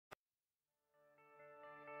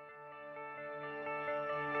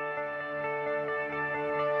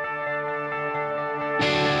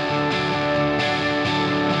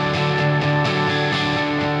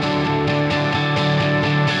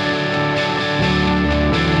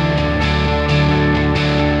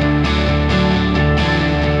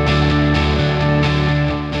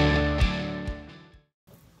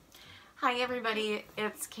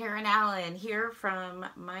Karen Allen here from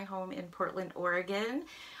my home in Portland, Oregon.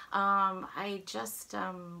 I just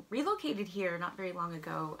relocated here not very long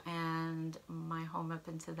ago, and my home up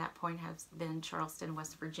until that point has been Charleston,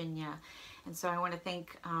 West Virginia. And so I want to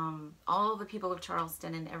thank all the people of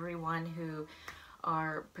Charleston and everyone who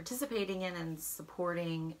are participating in and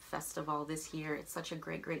supporting FestivALL this year. It's such a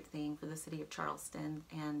great thing for the city of Charleston,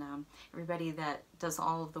 and everybody that does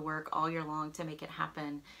all of the work all year long to make it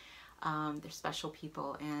happen. They're special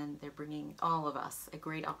people, and they're bringing all of us a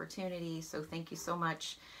great opportunity. So thank you so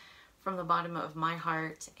much from the bottom of my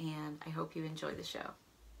heart, and I hope you enjoy the show.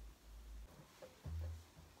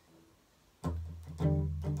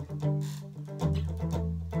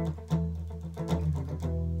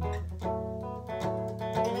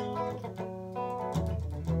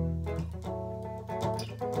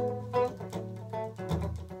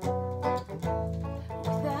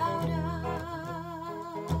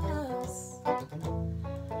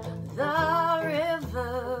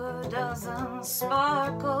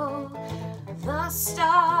 Sparkle, the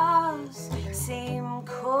stars seem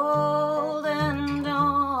cold and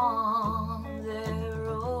on their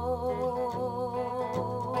own.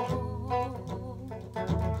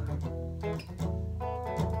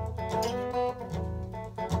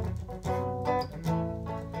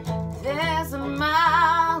 There's a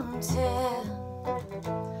mountain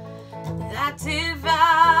that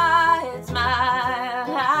divides my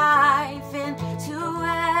life into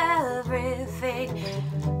everything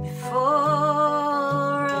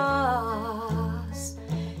before us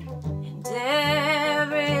and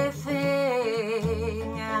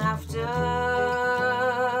everything after.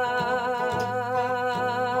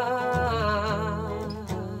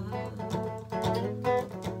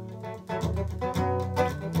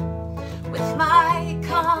 With my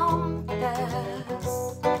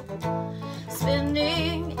compass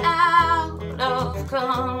spinning out of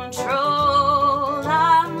control,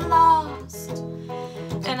 I'm lost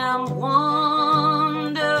and I'm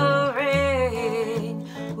wondering,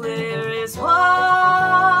 where is home?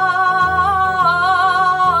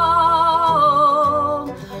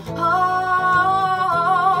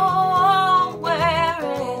 Home, where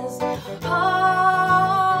is home?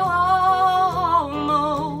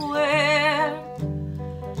 Oh, where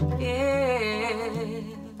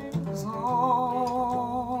is home?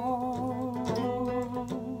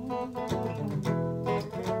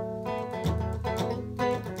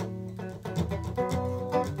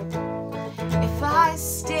 If I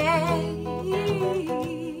stay,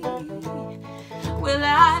 will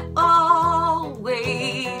I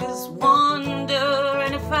always wonder?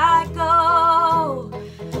 And if I go,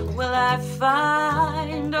 will I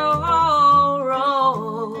find all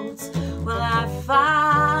roads? Will I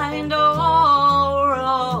find all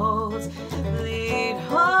roads lead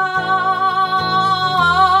home?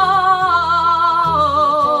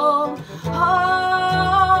 Home,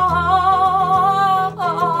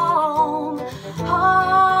 home,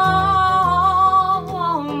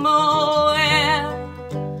 oh, where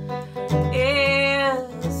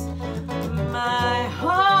is my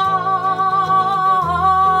home?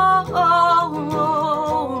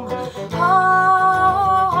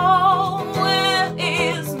 Home, where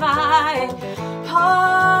is my home?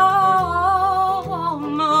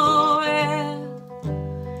 Oh,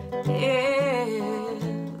 where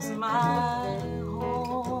is my home?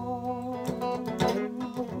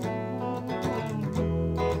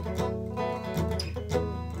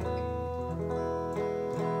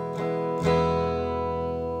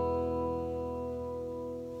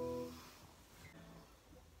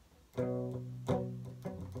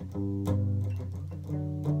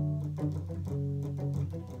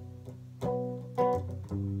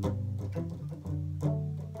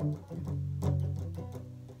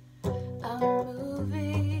 I'm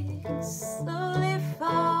moving slowly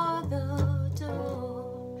for the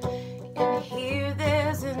door, and here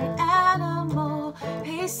there's an animal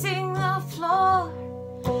pacing the floor.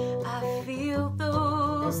 I feel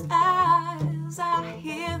those eyes, I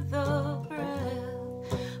hear the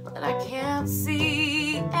breath, but I can't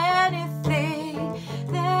see anything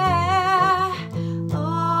there. Oh,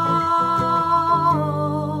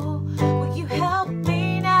 will you help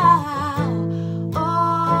me now? Oh,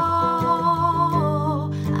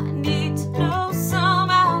 I need to know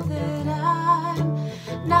somehow that I'm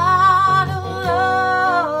not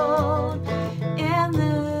alone in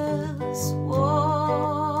this war.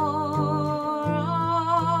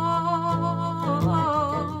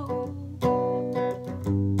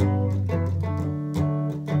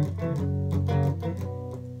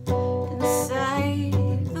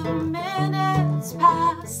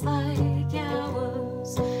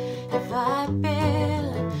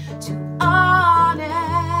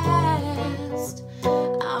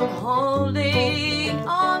 holding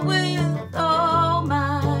on with all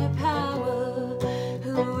my power.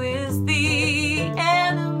 Who is the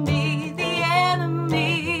enemy? The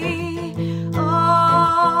enemy. Oh,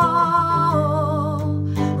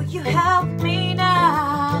 will you help me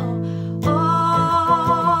now?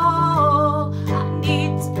 Oh, I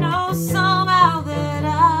need to know somehow that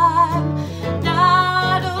I'm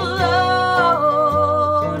not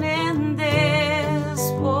alone in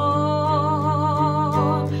this war.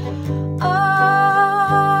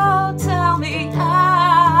 Oh, tell me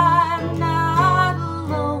I'm not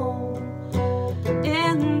alone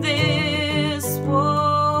in this war.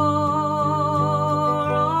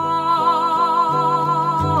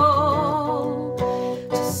 Oh,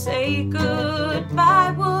 to say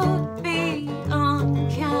goodbye would be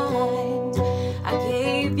unkind. I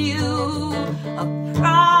gave you a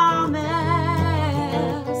promise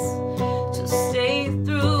to stay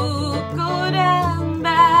through good and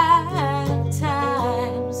bad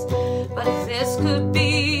times. But if this could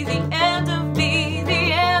be the end of me,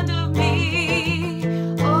 the end of me,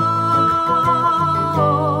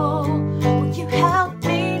 oh, will you help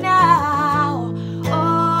me now?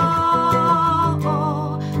 Oh,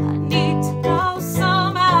 I need to know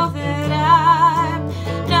somehow that I'm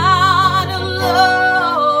not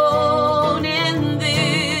alone in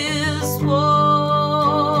this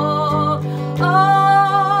war.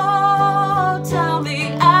 Oh, tell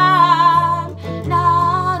me I'm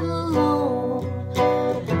not alone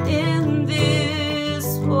in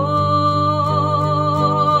this war.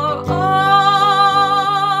 Oh,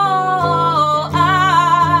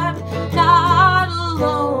 I'm not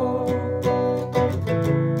alone.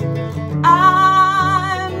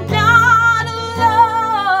 I'm not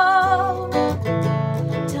alone.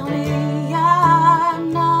 Tell me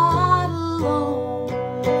I'm not alone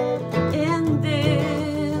in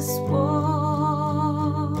this war.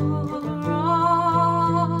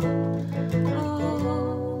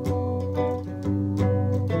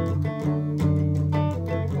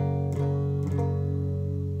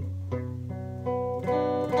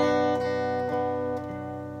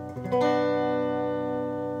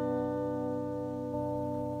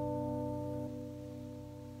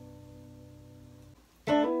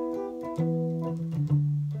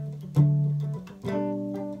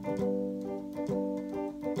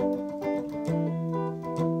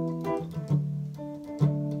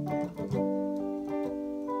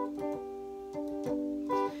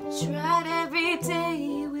 Tried every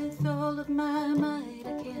day with all of my might.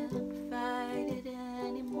 I can't fight it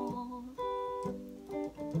anymore.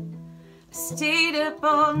 I stayed up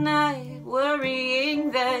all night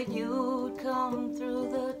worrying that you'd come through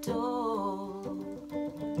the door.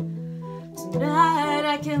 Tonight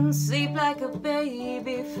I can sleep like a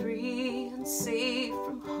baby, free and safe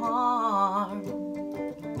from harm.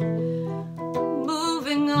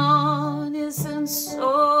 Moving on isn't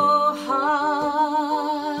so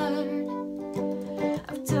hard.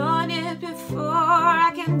 I've done it before,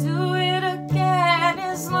 I can do it again,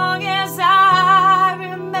 as long as I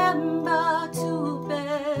remember to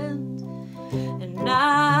bend and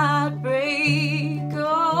not break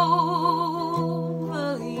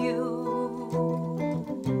over you.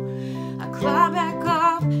 I climb back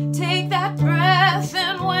up, take that breath,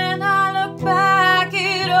 and when I look back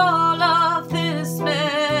at all of this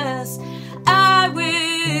mess, I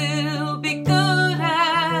will be good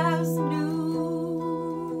as new.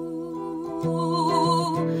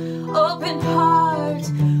 Open heart,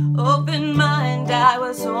 open mind, I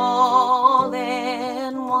was all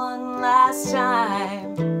in one last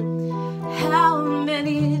time. How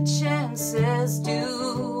many chances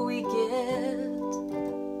do we get?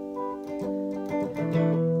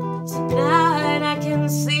 Tonight I can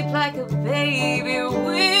sleep like a baby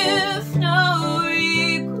with no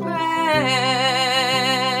regrets.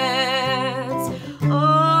 Oh,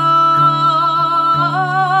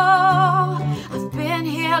 I've been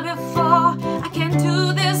here before, I can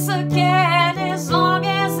do this again, as long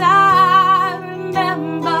as I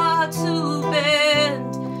remember to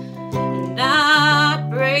bend and not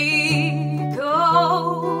break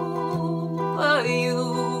over you.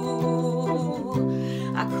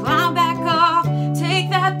 I climb back up, take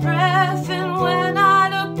that breath, and when I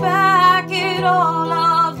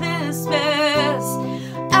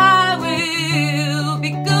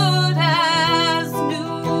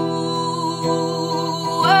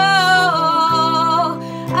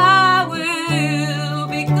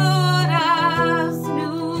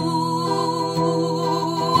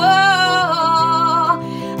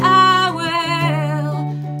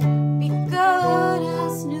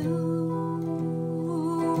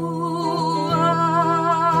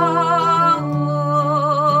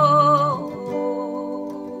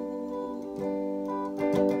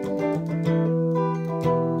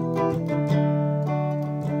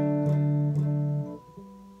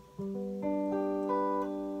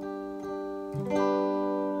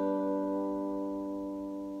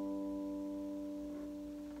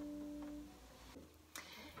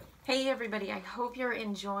Hey everybody, I hope you're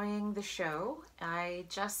enjoying the show. I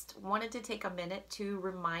just wanted to take a minute to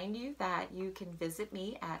remind you that you can visit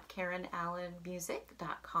me at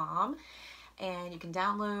KarenAllenmusic.com, and you can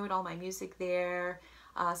download all my music there,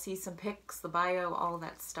 see some pics, the bio, all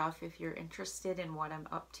that stuff if you're interested in what I'm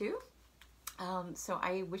up to. So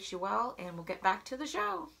I wish you well, and we'll get back to the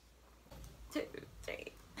show. 2,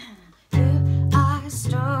 3. If I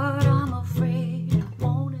start, I'm afraid I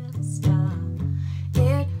won't ever stop.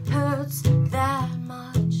 It hurts that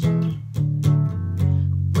much.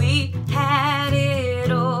 We had it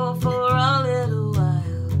all for a little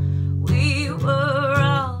while. We were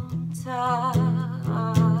on top.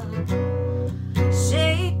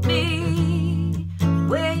 Shake me,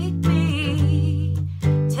 wake me,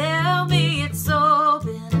 tell me it's all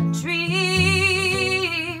been a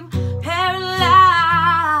dream.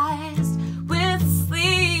 Paralyzed with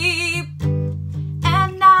sleep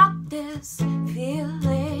and not this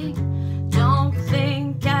feeling. Don't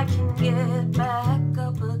think I can get back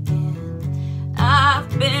up again. I've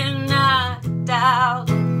been knocked out,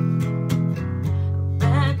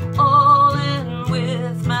 went all in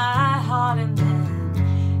with my heart, and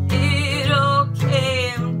then it all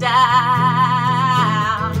came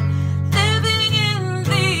down. Living in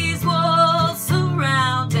these walls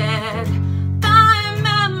surrounded by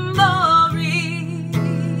memories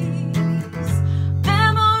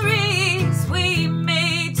we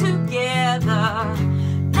made together,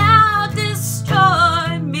 now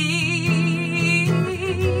destroy me.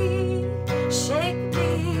 Shake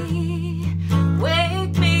me,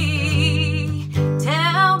 wake me,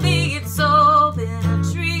 tell me it's all been a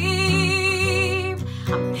dream.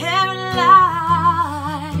 I'm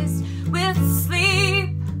paralyzed with sleep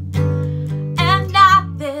and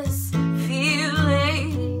not this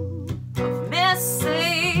feeling of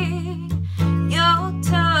missing your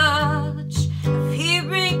touch, of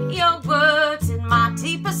hearing your words in my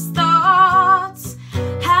deepest thoughts.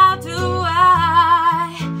 How do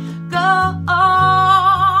I go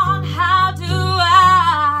on? How do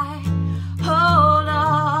I hold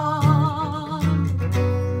on?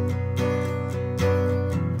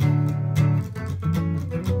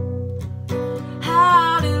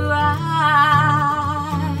 How do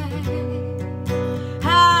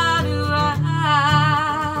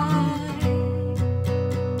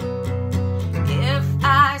if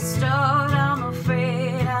I start, I'm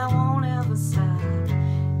afraid I won't ever stop.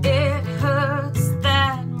 It hurts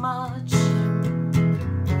that much.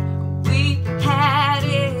 We had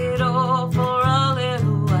it all for a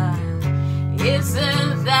little while.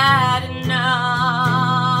 Isn't that enough?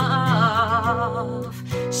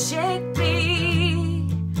 Shake me,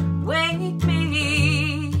 wake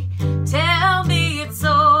me, tell me it's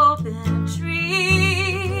all been a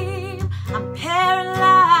dream. I'm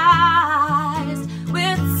paralyzed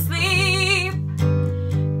with sleep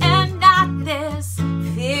and not this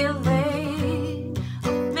feeling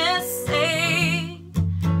of missing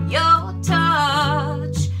your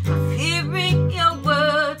touch, of hearing your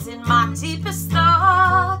words in my deepest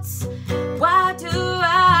thoughts. Why do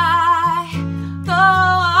I go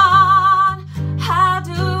on? How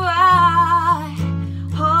do I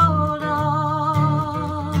hold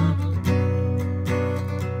on?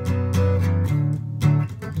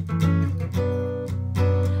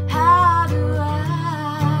 How do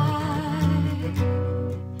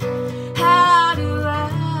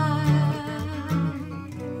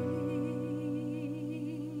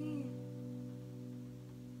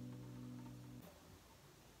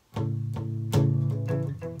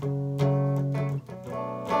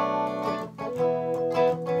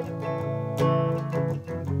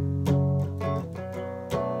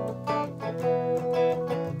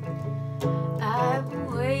I've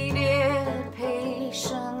waited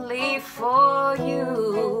patiently for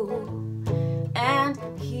you, and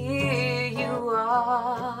here you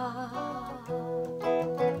are.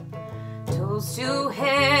 Toast to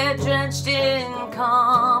head drenched in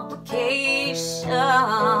complication.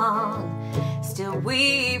 Still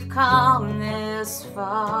we've come this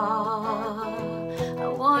far. I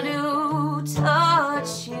want to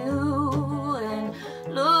touch you and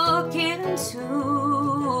look into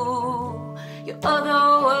your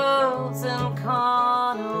other worlds and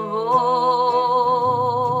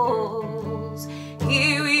carnivals.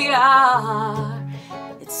 Here we are,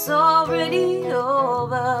 it's already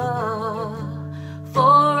over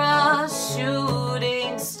for us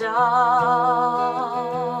shooting stars.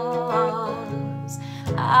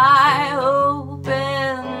 I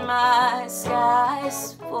opened my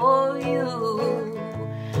skies for you,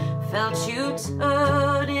 felt you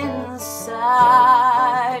turn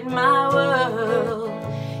inside my world.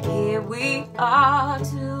 Here we are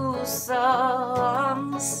together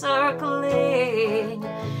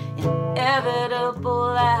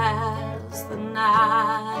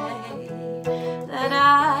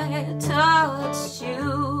touched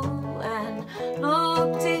you and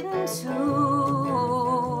looked into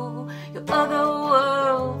your other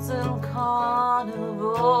worlds and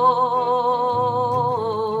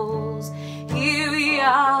carnivals, here we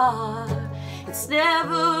are. It's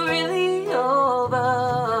never really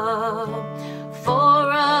over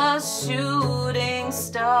for us shooting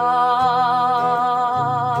stars.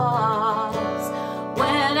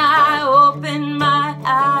 When I open my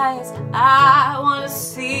eyes, I want to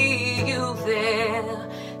see you there.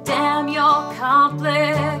 Damn your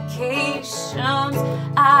complications,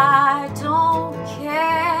 I don't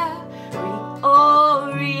care.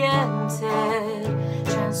 Reoriented,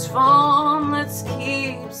 transform, let's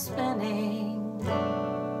keep spinning.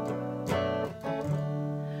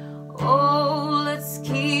 Oh, let's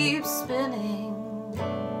keep spinning.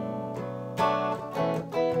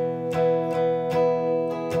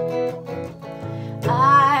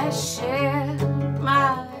 I share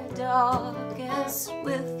my darkest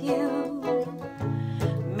with you.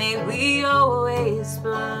 May we always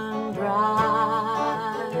burn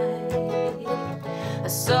bright. A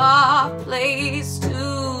soft place to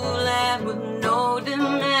land with no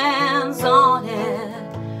demands on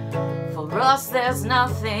it. For us there's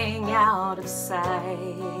nothing out of sight.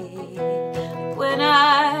 When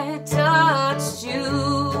I touched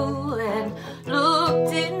you and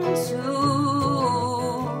looked into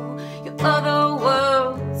your other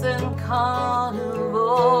worlds and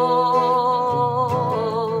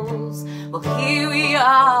carnivals, well, here we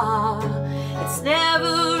are. It's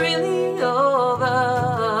never really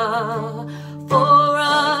over for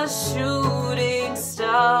us shooting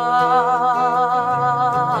stars.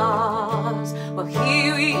 Well,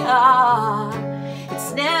 here we are.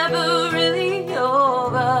 It's never really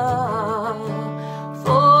over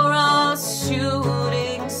for us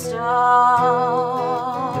shooting stars.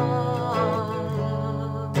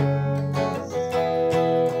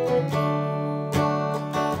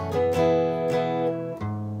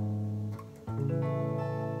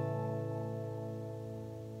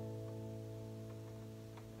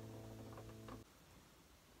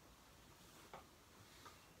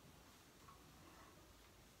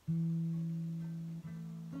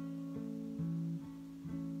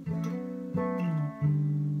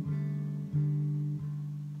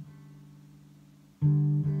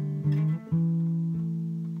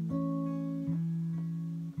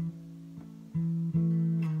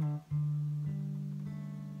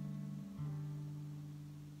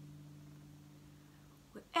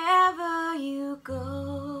 Wherever you go,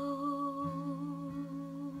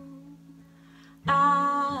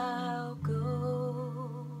 I'll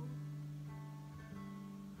go.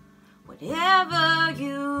 Whatever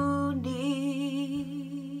you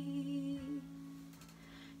need,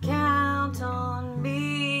 count on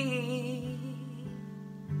me.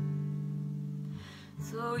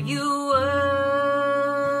 Though you weren't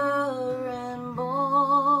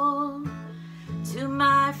born to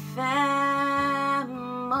my family,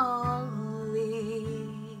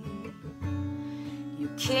 you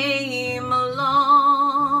came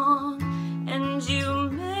along and you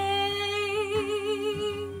made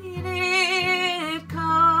it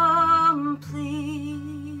complete.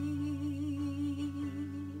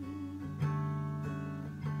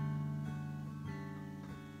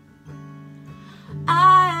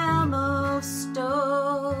 I am of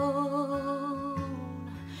stone,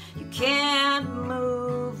 you can't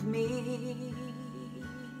move me.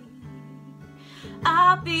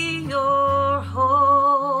 I'll be your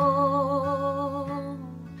home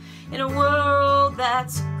in a world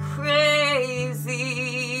that's crazy.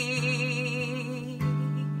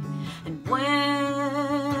 And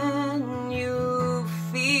when you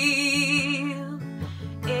feel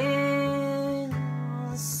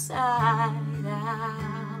inside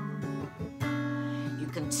out, you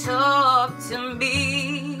can talk to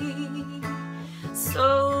me.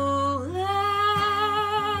 So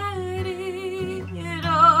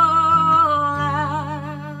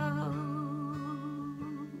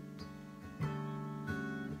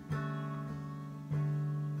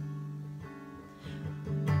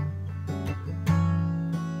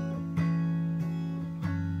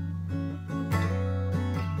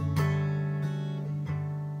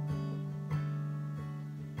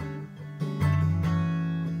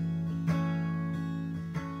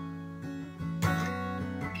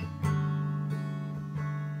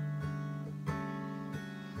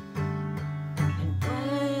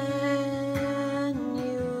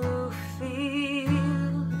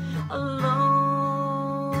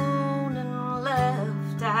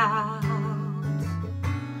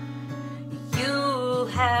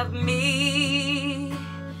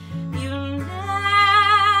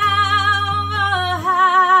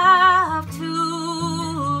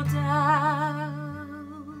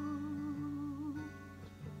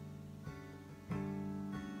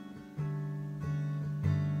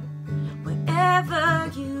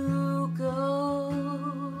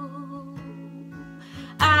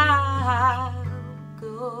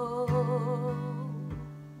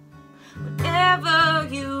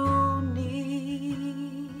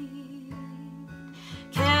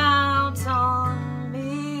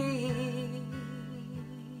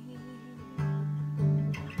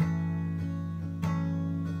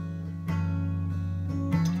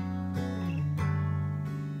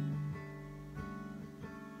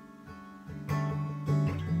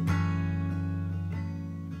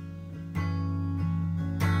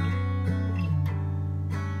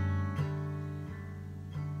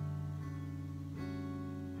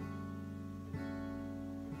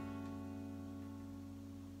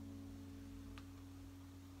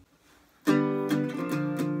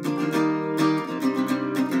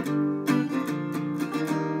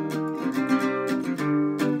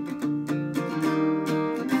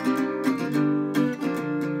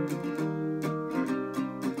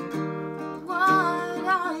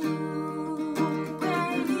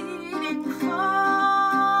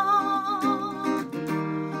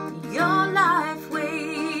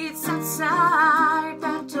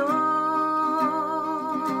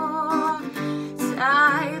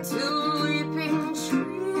to weeping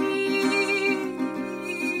tree,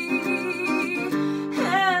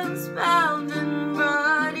 hands bound and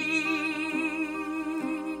bloody.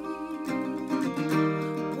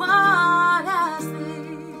 What has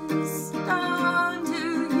this done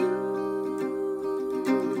to you?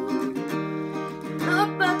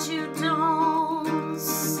 Look, but you don't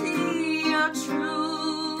see your truth.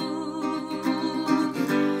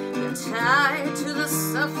 You're tied to the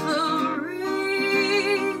suffering.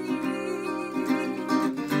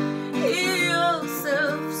 Hear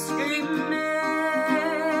yourself screaming.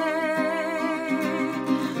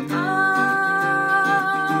 Oh,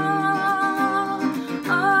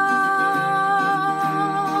 oh,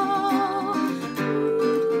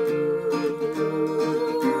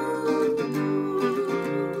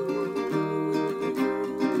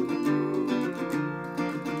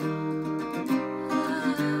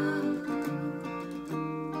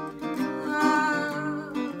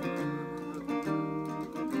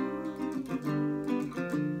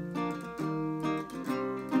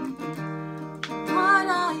 what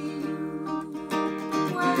are you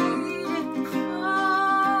waiting for?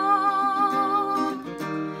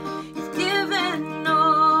 You've given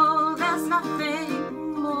all, there's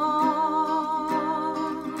nothing more.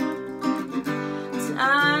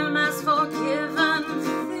 Time has forgiven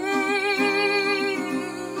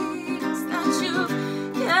things that you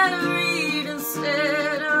carried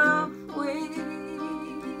instead of wings.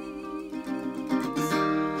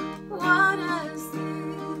 What has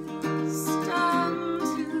this done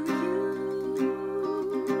to you?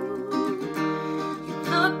 You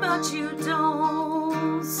look, but you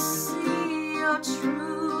don't see your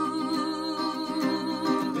truth.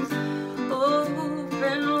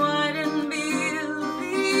 Open wide and believe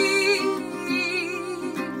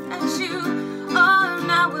that you are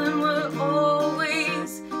now and were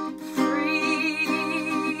always free.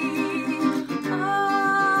 Oh,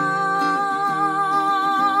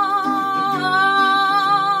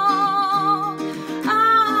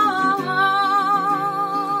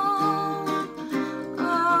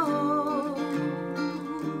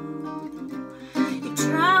 you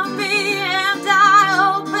drowned me and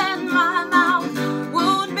I opened my mouth,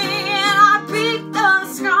 wound me and I beat the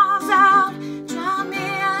scars out. Drown me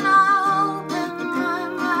and I opened my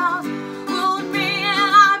mouth, wound me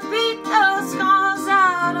and I beat the scars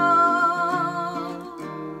out.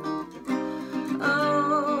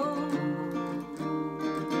 Oh,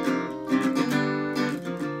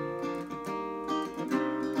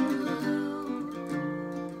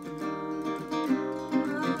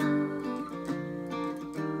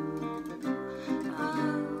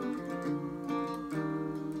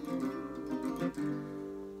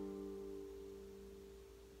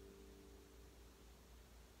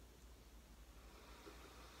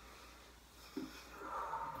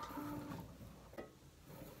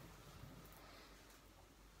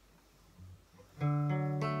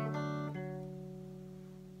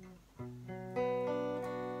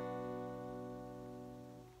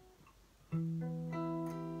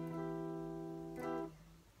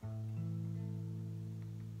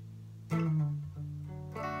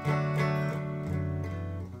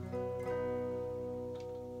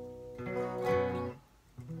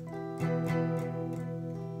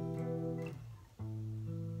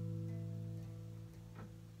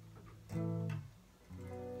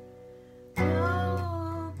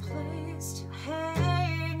 no place to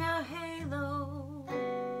hang a halo.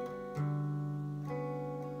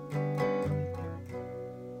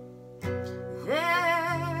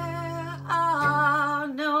 There are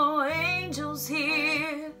no angels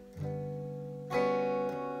here.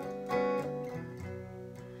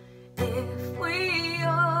 If we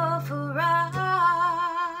offer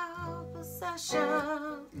our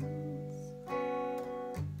possessions,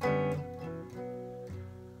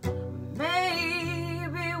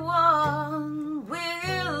 maybe one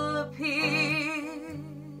will appear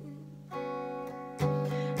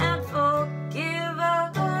and forgive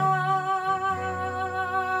us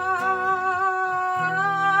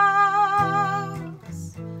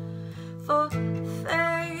for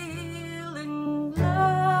failing love.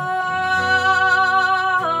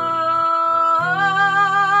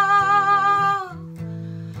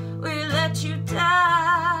 We let you down.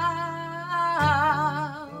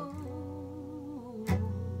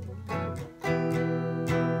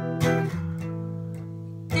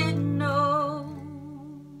 Didn't know.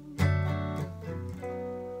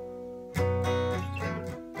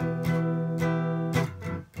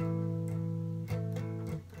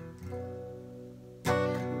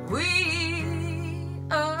 We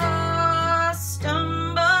are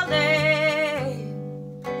stumbling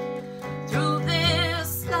through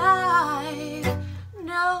this life.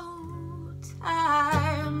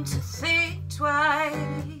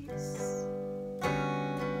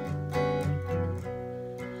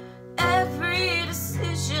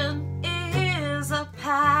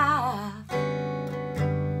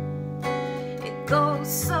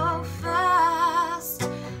 goes so fast,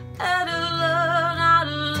 and to learn how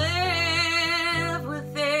to live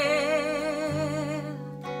with it.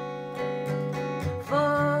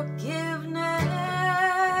 Forgiveness,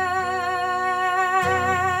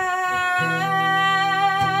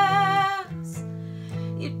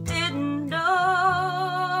 you didn't know.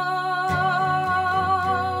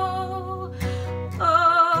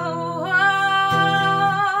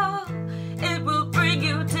 It will bring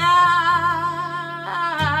you down.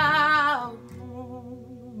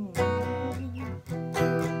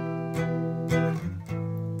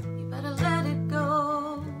 You better let it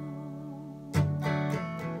go.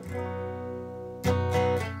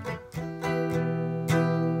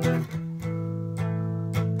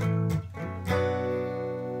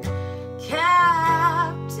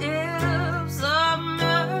 Captives of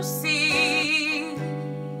mercy,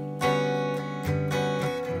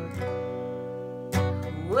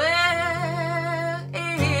 where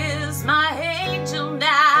is my angel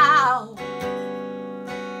now?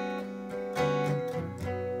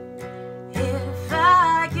 If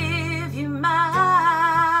I give you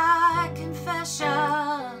my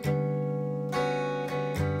confession,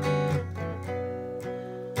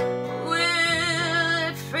 will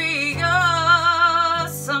it free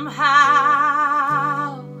us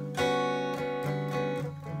somehow?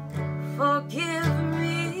 Forgive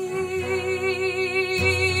me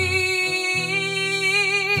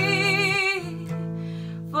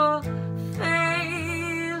for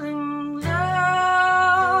failing love.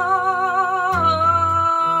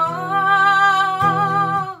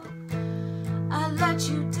 I let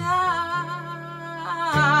you down.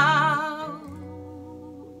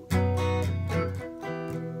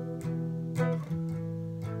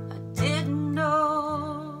 I didn't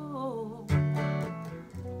know.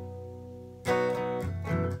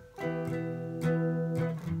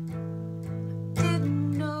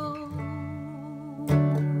 Didn't know.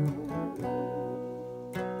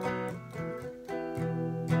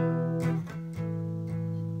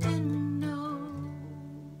 Didn't know.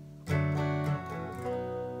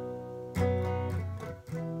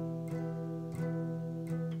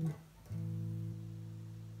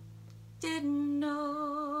 Didn't know.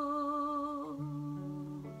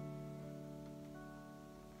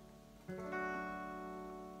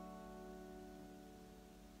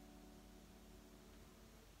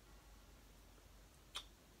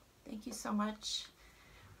 Thank you so much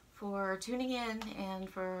for tuning in and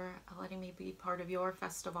for letting me be part of your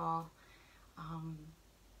festival.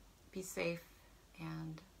 Be safe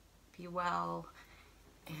and be well,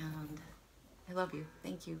 and I love you.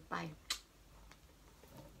 Thank you. Bye.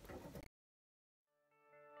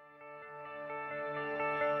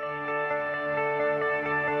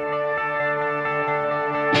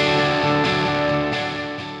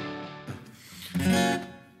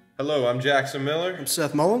 Hello, I'm Jackson Miller. I'm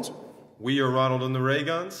Seth Mullins. We are Ronald and the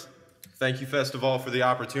RayGunz. Thank you, FestivALL, for the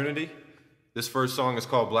opportunity. This first song is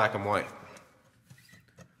called Black and White.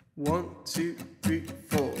 1, 2, 3,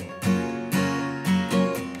 4.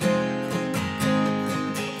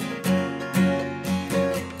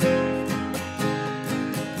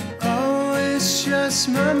 Oh, it's just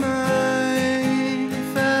my mind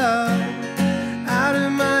fell out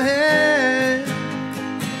of my head.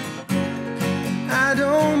 I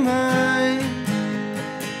don't mind.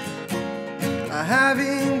 I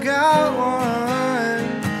haven't got one.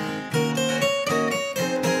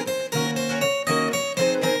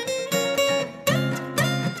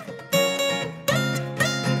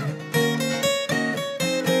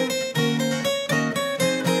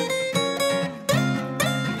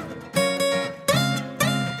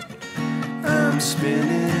 I'm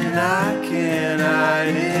spinning, I can't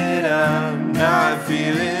hide it. I'm not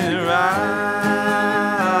feeling right.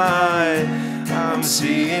 I'm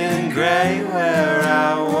seeing gray where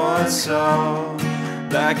I once saw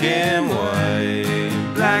black and white,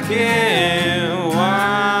 black and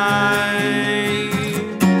white.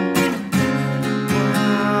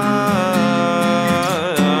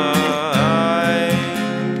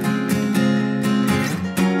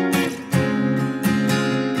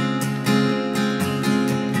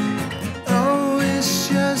 Oh, it's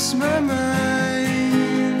just my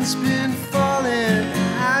mind's been falling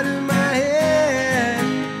out of my head.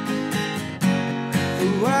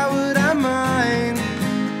 Why would I mind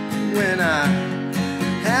when I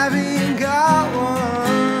haven't got one?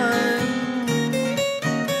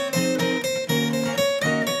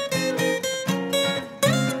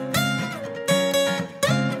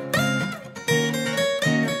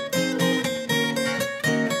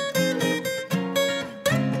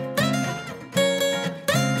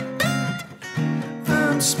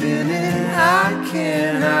 I'm spinning, I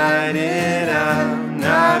can't hide it, I'm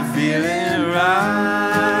not feeling right.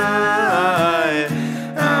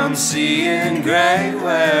 I'm seeing gray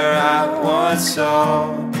where I once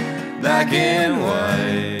saw black and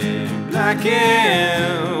white, black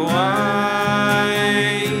and white.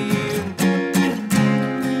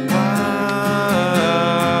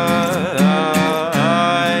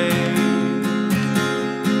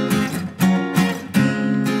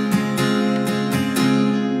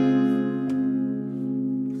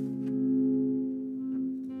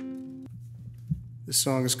 This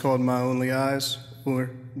song is called My Only Eyes,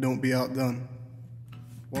 or Don't Be Outdone.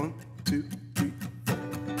 1, 2, 3.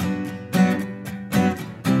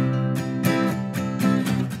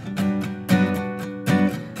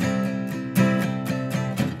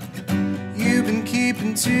 You've been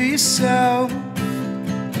keeping to yourself.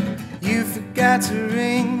 You forgot to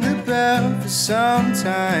ring the bell for some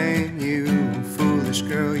time. You foolish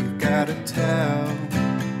girl, you've gotta tell.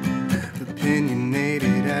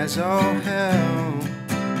 Opinionated as all hell.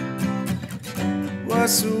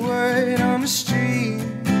 What's the word on the street?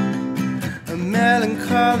 A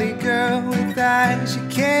melancholy girl with eyes you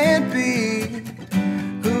can't be.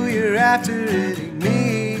 Who you're after, it ain't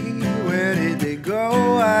me. Where did they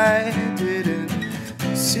go? I didn't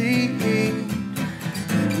see.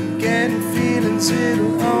 Getting feelings,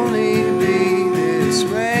 it'll only be this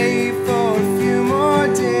way for a few more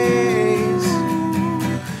days.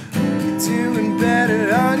 You're doing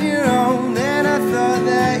better on your own than I thought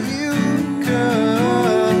that you could.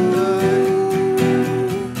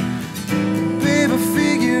 Babe, I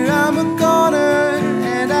figure I'm a goner,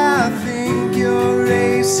 and I think your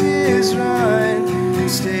race is run.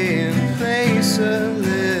 Stay in place a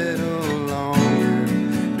little longer,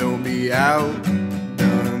 don't be outdone.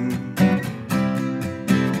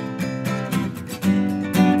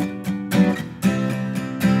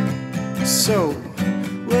 So,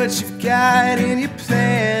 what you've got in your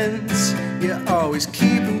plans, you always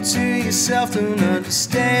keep them to yourself. Don't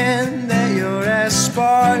understand that you're as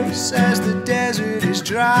sparse as the desert is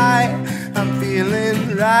dry. I'm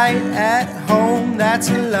feeling right at home, that's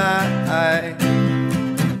a lie.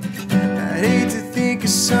 I'd hate to think of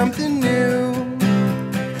something new.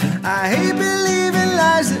 I hate believing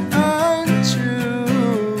lies that aren't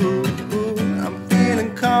true. I'm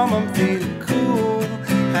feeling calm, I'm feeling cool.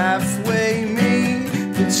 Halfway me,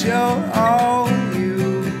 but you're all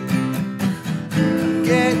you.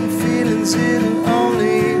 Getting feelings, it'll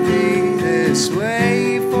only be this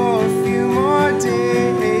way for a few more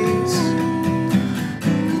days.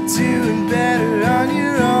 You're doing better on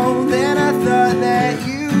your own than I thought that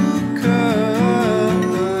you could.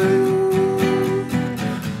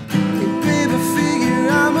 Hey babe, I figure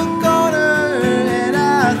I'm a goner, and I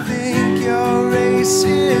think your race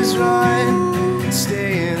is run.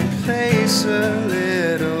 Stay in place a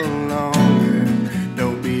little longer,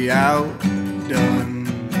 don't be outdone.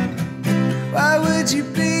 Why would you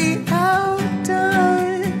be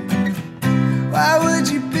outdone? Why would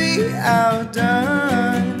you be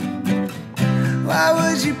outdone? Why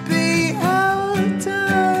would you be outdone?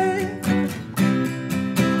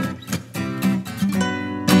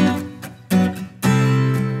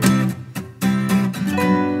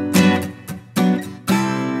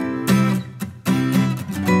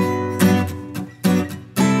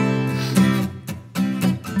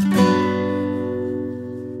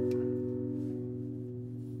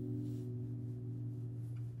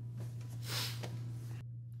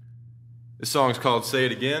 This song's called Say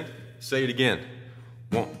It Again, Say It Again.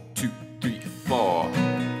 1, 2, 3, 4.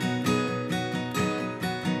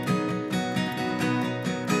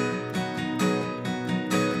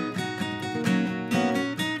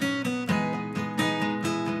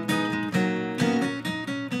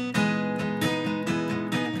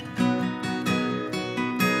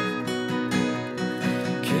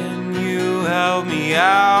 Can you help me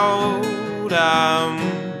out?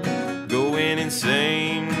 I'm going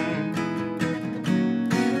insane.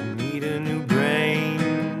 Need a new brain.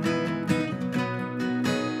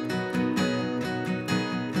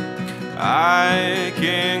 I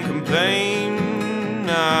can't complain.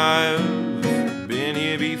 I've been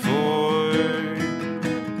here before.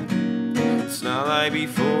 It's not like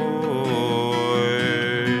before.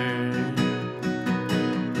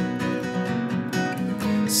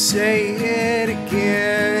 Say it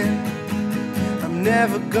again. I'm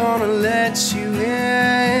never gonna let you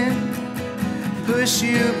in. Push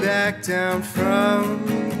you back down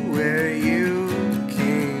from where you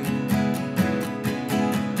came.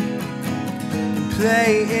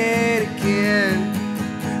 Play it again.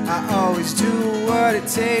 I always do what it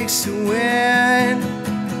takes to win.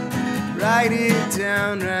 Write it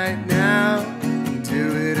down right now.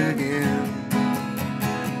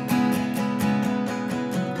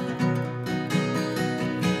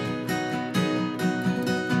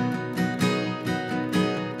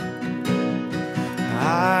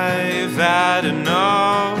 I've had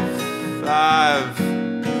enough. I've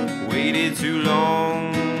waited too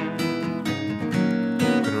long.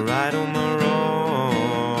 Gonna ride on my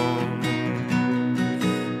own.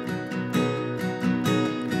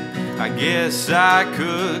 I guess I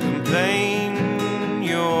could complain.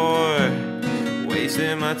 You're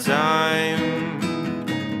wasting my time.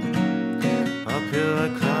 Uphill I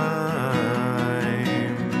climb.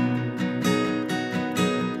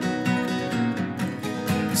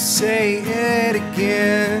 Say it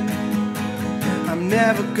again. I'm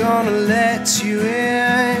never gonna let you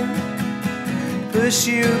in. Push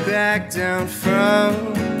you back down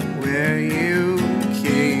from where you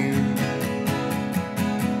came.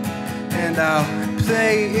 And I'll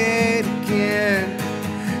play it again,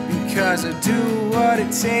 because I do what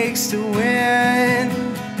it takes to win.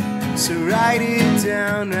 So write it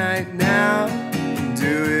down right now and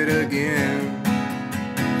do it again.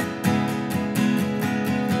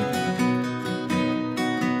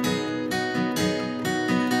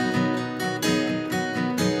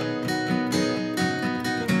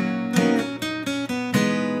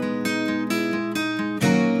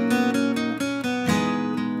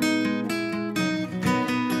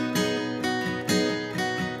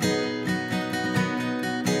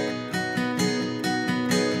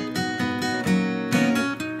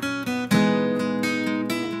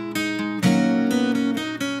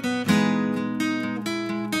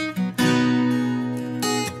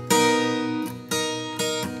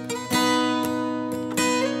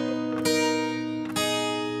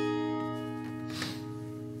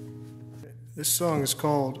 This song is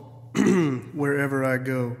called Wherever I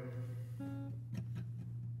Go.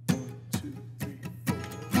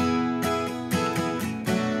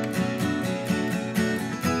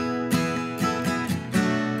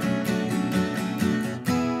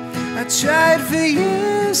 I tried for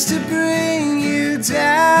years to bring you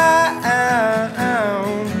down,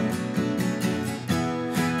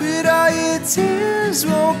 but all your tears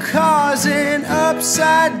won't cause an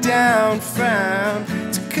upside down frown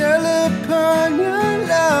to curl upon your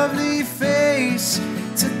lovely face.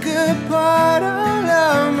 Took apart all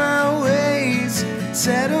of my ways,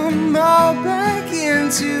 set them all back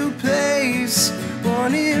into place.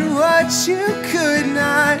 Wanted what you could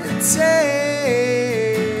not take,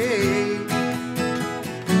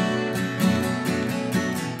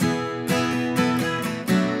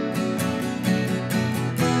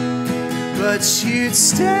 but you'd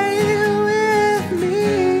stay with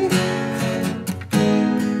me,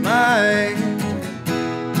 my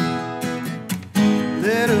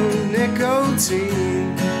little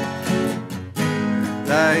nicotine,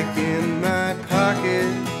 like in my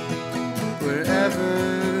pocket wherever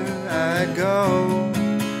I go.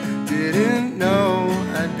 Didn't know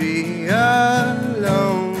I'd be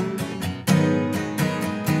alone.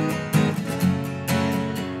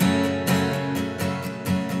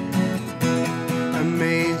 I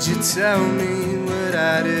made you tell me what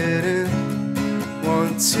I didn't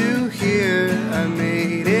want to hear. I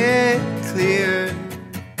made it clear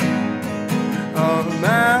on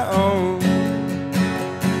my own.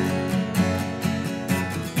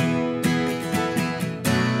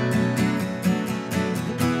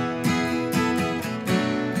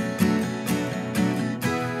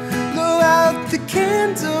 Blow out the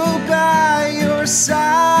candle by your side.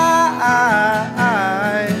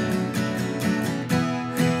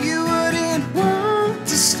 You wouldn't want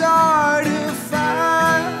to start a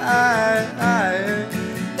fire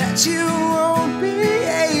that you won't be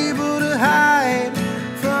able to hide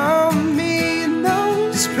from me in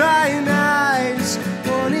those prying eyes,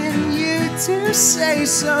 wanting you to say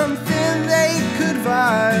something they could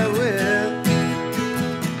vie with.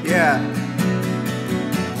 Yeah,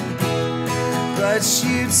 but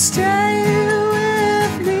you'd stay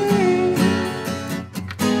with me,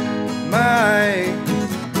 my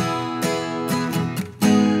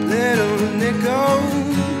little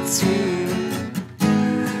nicotine,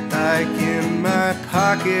 like in my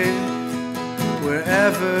pocket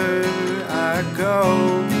wherever I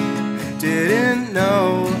go. Didn't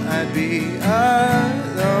know I'd be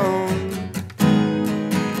alone.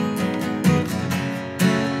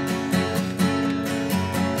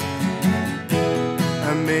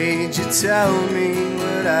 I made you tell me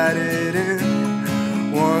what I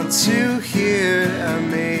didn't want to hear. I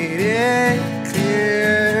made it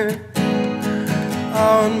clear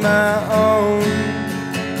on my own.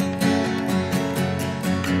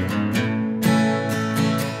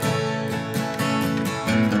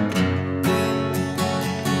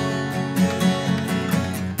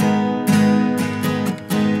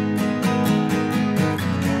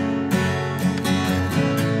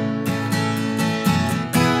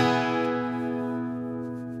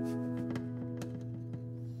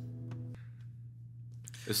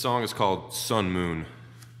 This song is called Sun Moon.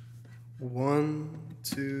 1,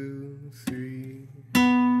 2, 3.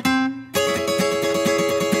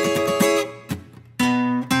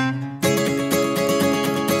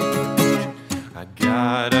 I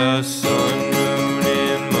got a sun moon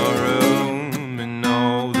in my room, and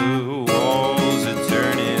all the walls are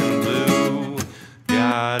turning blue.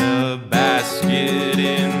 Got a basket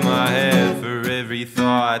in my head for every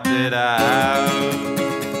thought that I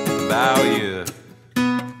have about you.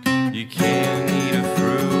 You can't eat a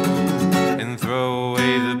fruit and throw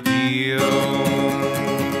away the peel.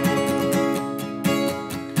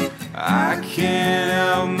 I can't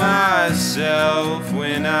help myself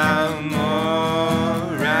when I'm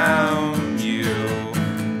around you.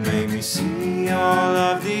 Make me see all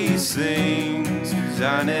of these things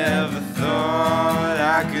I never thought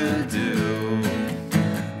I could do.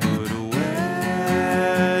 Put a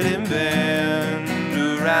wedding band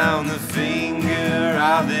around the finger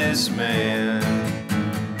of this man.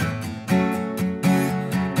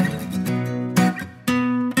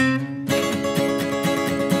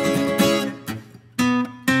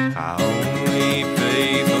 I only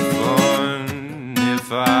play for fun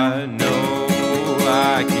if I know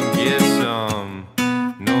I can get some.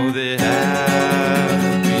 Know that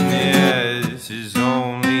happiness is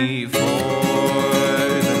only for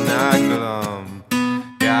the nightclub.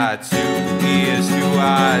 Got 2 ears, 2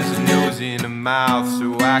 eyes, a nose and a mouth,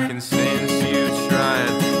 so I can sense you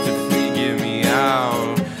trying to figure me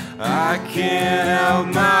out. I can't help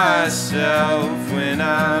myself when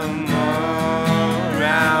I'm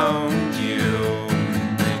around you.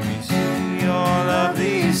 Make me see all of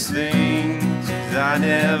these things I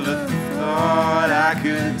never thought I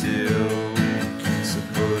could do. So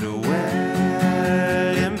put a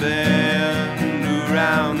wedding band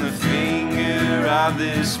around the finger of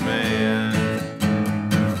this man.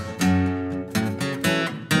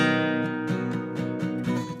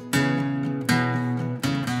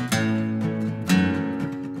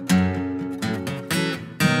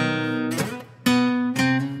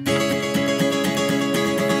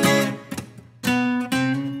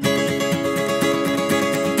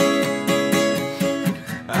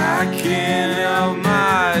 I can't help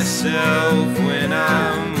myself when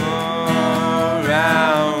I'm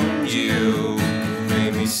around you.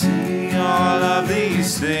 Make me see all of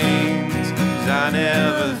these things I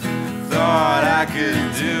never thought I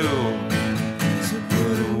could do. So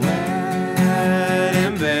put a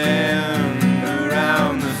wedding band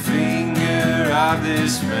around the finger of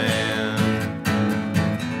this man.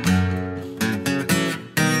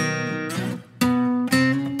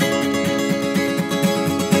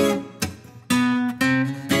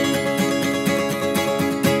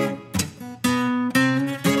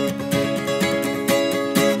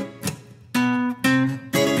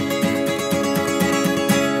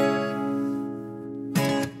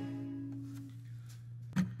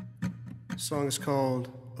 The song is called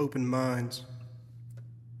Open Minds.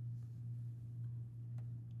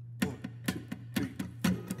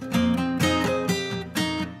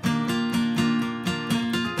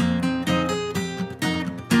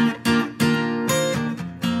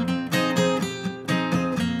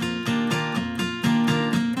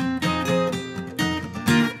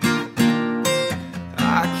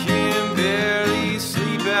 I can barely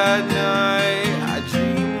sleep at night. I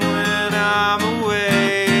dream when I'm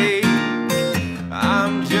awake.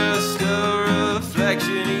 I'm just a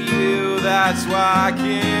reflection of you. That's why I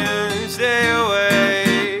can't stay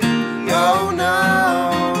away. Oh no.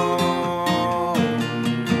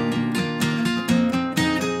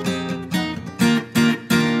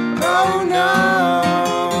 Oh no.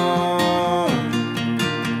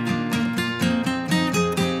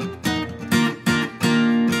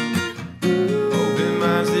 Open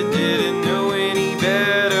minds that didn't know any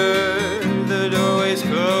better. The doorway's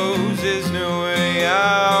closed, there's no way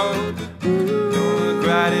out. Don't look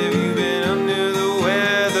right if you've been under the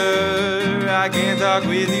weather. I can't talk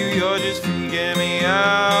with you, you're just freaking me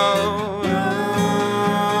out.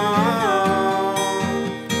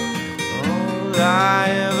 All I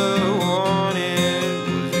ever wanted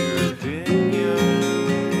was your opinion.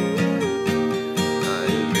 Not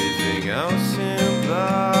everything else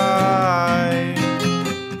implied.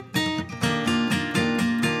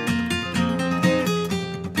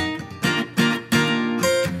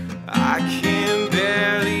 I can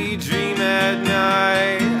barely dream at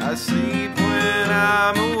night. I sleep when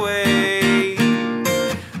I'm awake.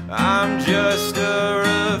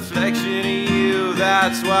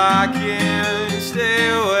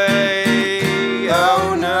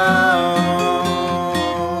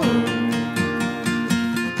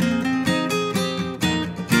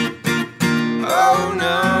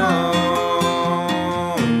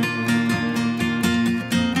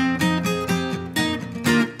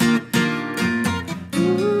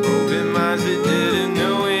 'cause it didn't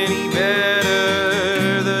know any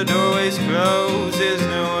better. The doorway's closed, there's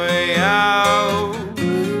no way out.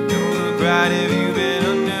 Don't look right if you've been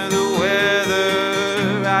under the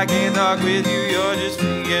weather. I can't talk with you, you're just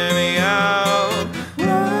freaking me out.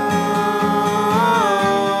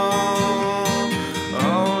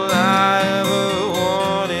 All I ever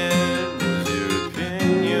wanted was your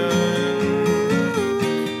opinion,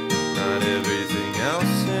 not everything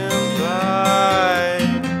else implied.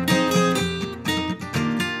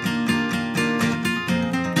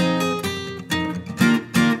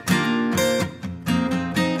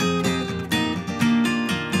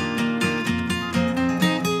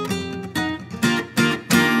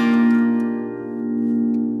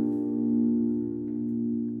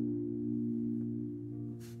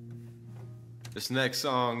 This next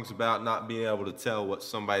song's about not being able to tell what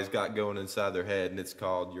somebody's got going inside their head, and it's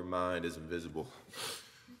called Your Mind is Invisible.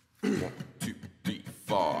 1, 2, 3,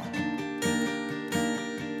 4.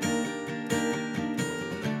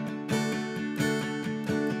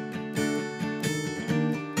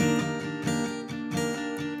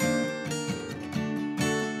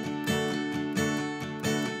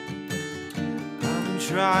 I'm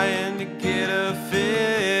trying to get a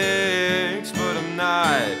fix, but I'm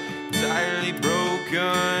not entirely broken.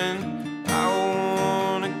 I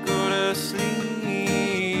wanna go to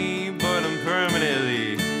sleep, but I'm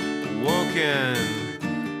permanently woken.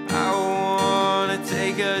 I wanna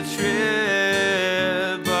take a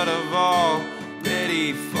trip, but I've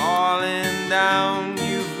already fallen down.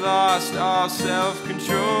 You've lost all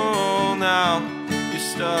self-control now. You're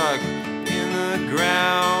stuck in the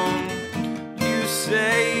ground. You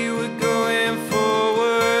say we're going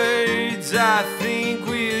forwards, I think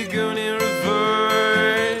we're going in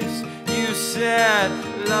reverse. You said I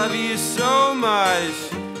love you so much,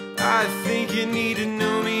 I think you need to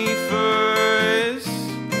know me first.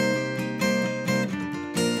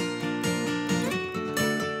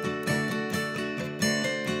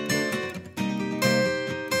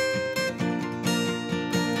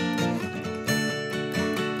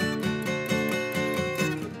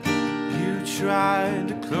 Tried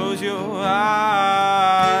to close your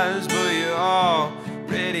eyes, but you're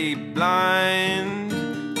already blind.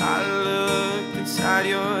 I looked inside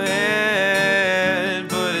your head,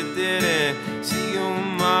 but it didn't see your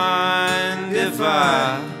mind. If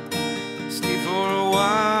I stay for a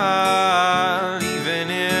while,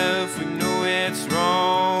 even if we know it's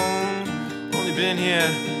wrong. Only been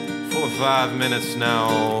here 4 or 5 minutes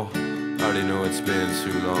now, already know it's been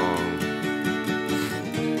too long.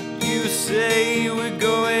 You say we're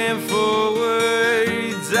going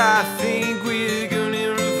forwards, I think we're going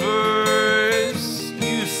in reverse.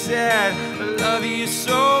 You said I love you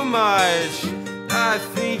so much, I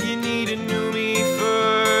think you need to know me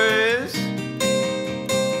first.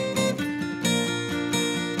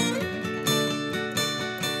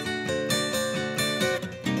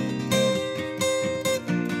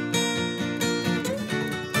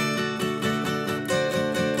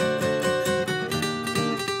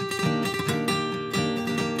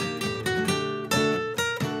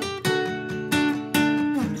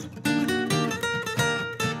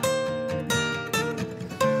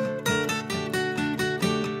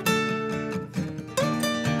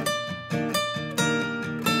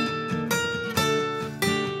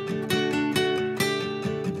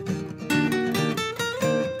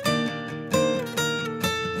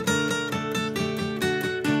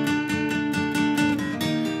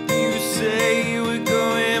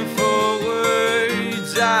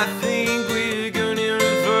 I think we're gonna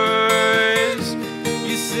reverse.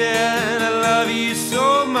 You said I love you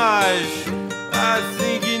so much, I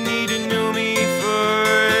think you need to know me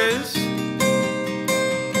first.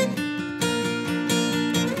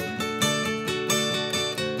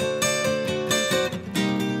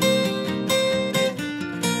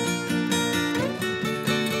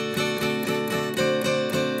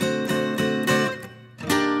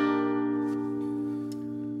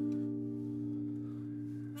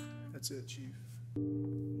 That's it, Chief.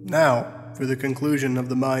 Now, for the conclusion of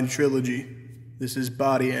the Mind trilogy. This is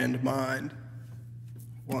Body and Mind.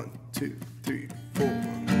 1, 2, 3, 4.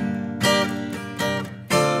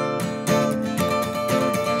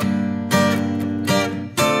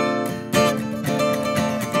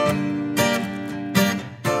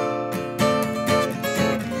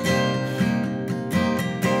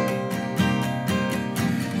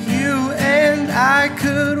 You and I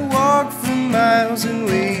could walk for miles and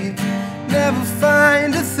we'd never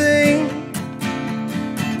find a thing.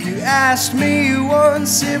 You asked me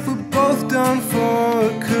once if we're both done for,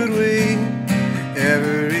 could we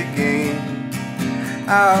ever again?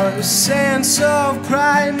 out of sense of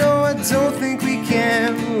pride. No, I don't think we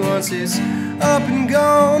can. Once it's up and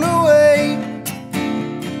gone away,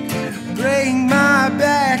 break my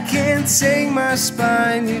back and take my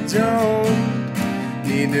spine. You don't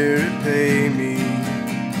need to repay me.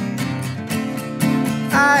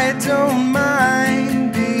 I don't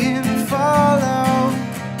mind being followed,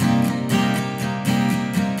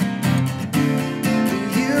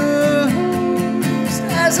 used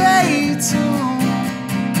as a tool.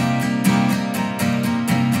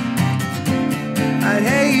 I'd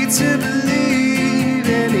hate to believe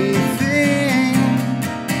anything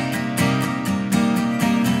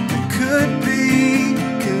that could be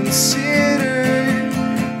considered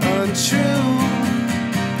untrue.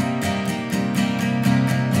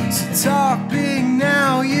 So talk big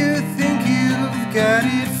now, you think you've got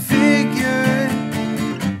it figured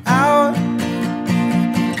out.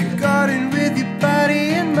 You're guarding with your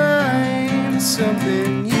body and mind,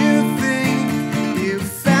 something you think you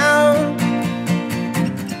found.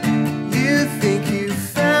 You think you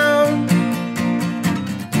found.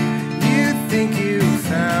 You think you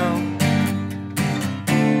found.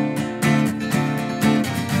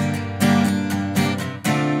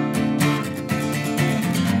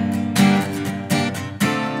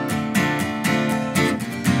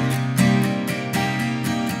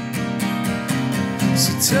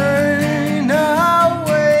 So turn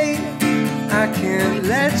away, I can't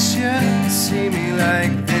let you see me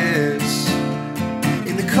like this.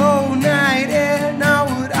 In the cold night air, not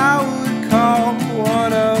what I would call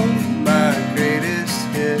one of my greatest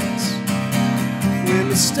hits. When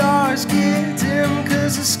the stars get dim,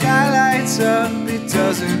 cause the sky lights up, it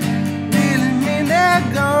doesn't really mean they're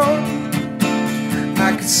gone.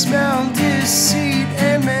 I could smell deceit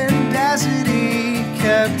and mendacity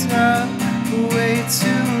kept up way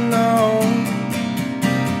too long.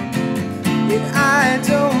 And I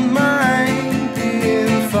don't mind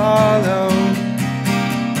being followed,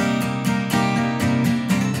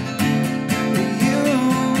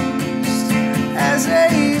 used as a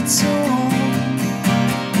tool.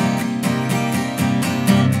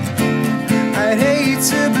 I'd hate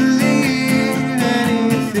to believe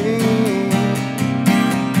anything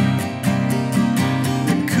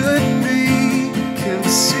that could be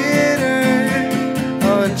considered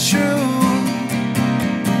untrue.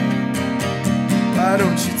 Why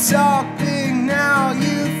don't you talk big now?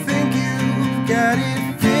 You think you've got it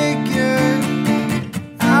figured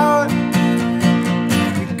out.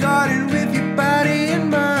 You're guarding with your body and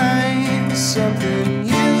mind, something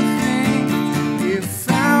you think you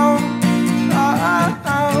found. Oh,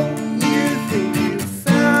 you think you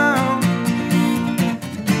found.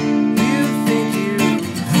 You think you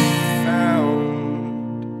found.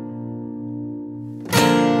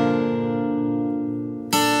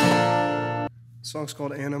 The song's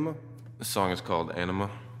called Anima. The song is called Anima.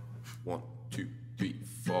 1, 2, 3,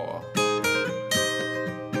 4.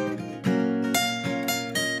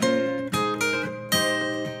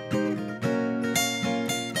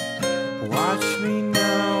 Watch me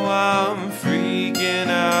now, I'm freaking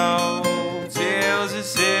out. Tails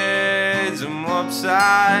its heads, I'm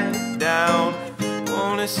upside down.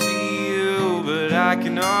 Wanna see you, but I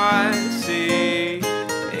cannot see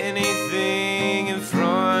anything in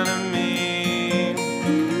front of me.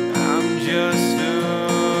 I'm just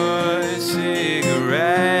a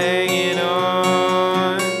cigarette hanging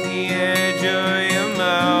on the edge of your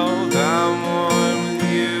mouth. I'm one with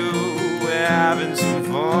you, we're having some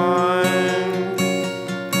fun.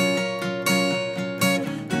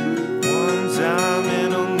 One time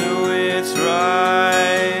and I knew it's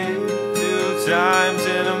right. 2 times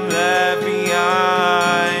and I'm left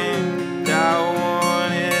behind. I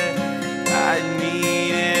want it, I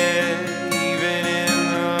need it, even in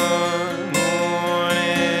the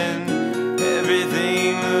morning. Everything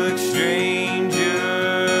looks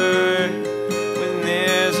stranger when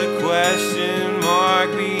there's a question mark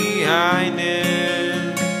behind it.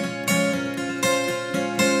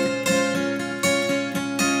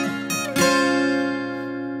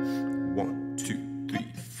 One, two,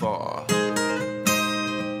 three, four.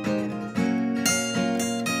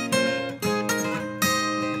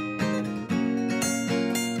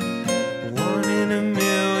 One in a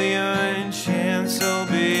million chance there'll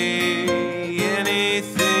be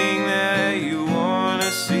anything that you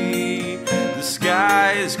wanna see. The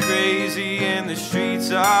sky is crazy and the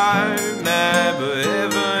streets are mad, but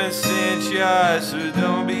heaven sent you, so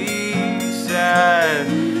don't be sad.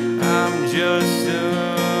 I'm just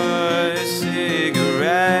a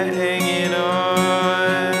cigarette hanging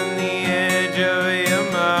on the edge of your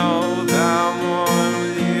mouth. I'm one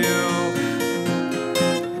with you.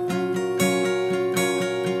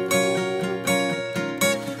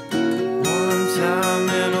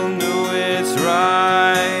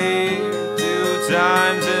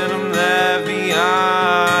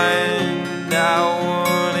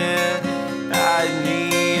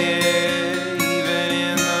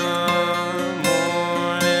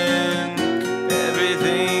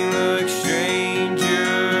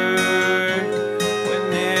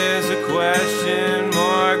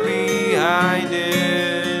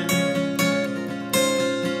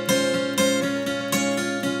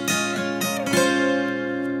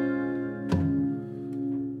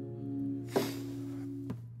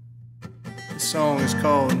 is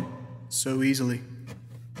called So Easily.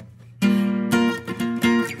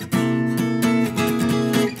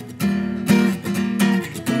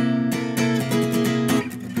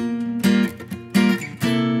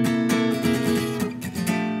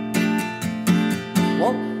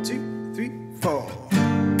 One, two, three, four.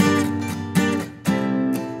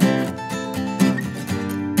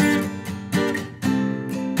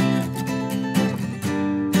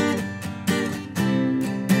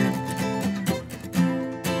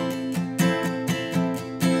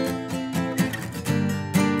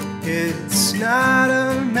 It's not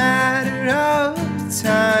a matter of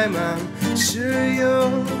time, I'm sure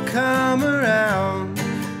you'll come around.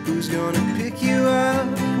 Who's gonna pick you up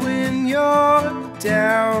when you're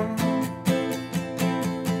down?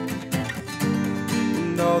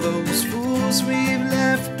 And all those fools we've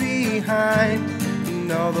left behind,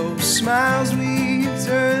 and all those smiles we've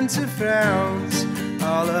turned to frowns,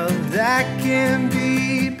 all of that can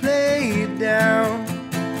be played down.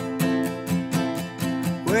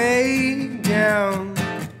 Way down.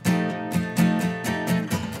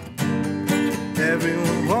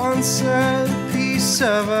 Everyone wants a piece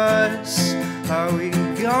of us. Are we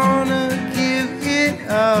gonna give it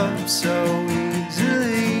up so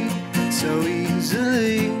easily, so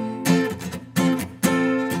easily?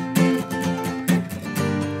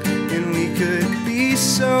 And we could be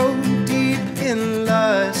so deep in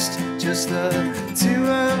lust, just the two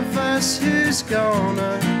of us. Who's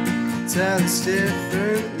gonna tell us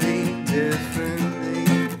differently, differently?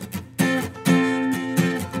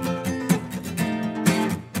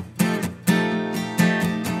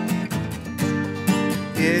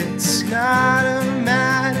 It's not a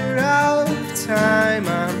matter of time,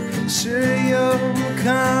 I'm sure you'll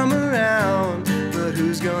come around. But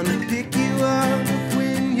who's gonna pick you up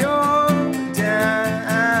when you're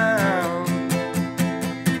down?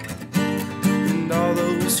 And all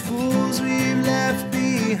those fools we've left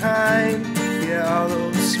behind, yeah, all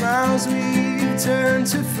those smiles we've turned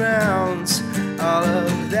to frowns, all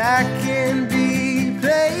of that can be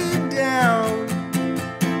played down.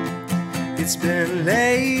 It's been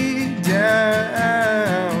laid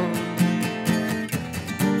down.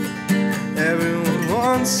 Everyone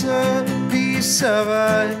wants a piece of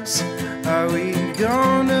us. Are we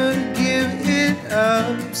gonna give it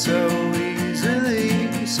up so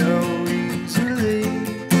easily, so easily?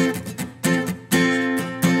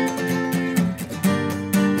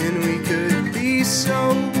 And we could be so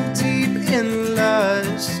deep in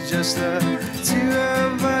lust, just the two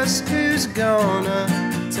of us. Who's gonna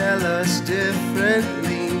tell us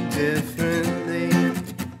differently, differently?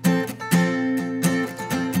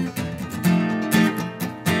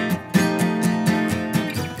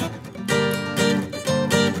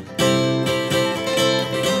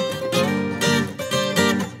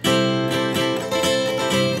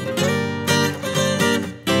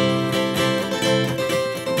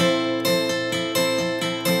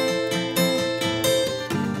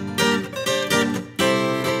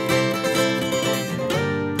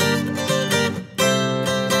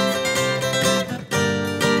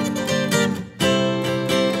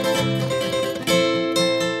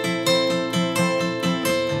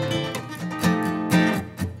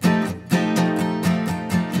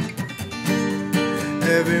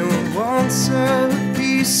 Everyone wants a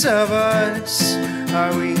piece of us.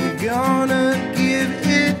 Are we gonna give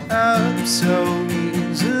it up so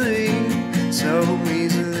easily, so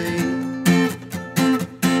easily?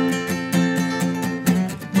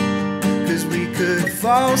 'Cause we could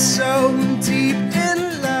fall so deep in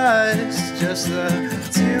lust, just the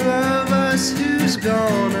two of us. Who's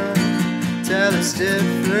gonna tell us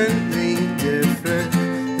differently, differently?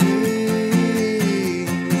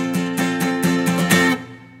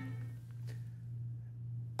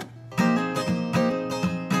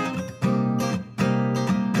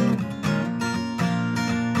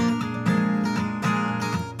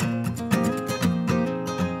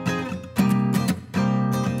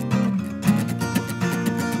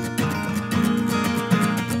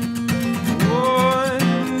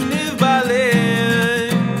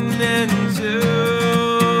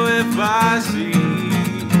 If I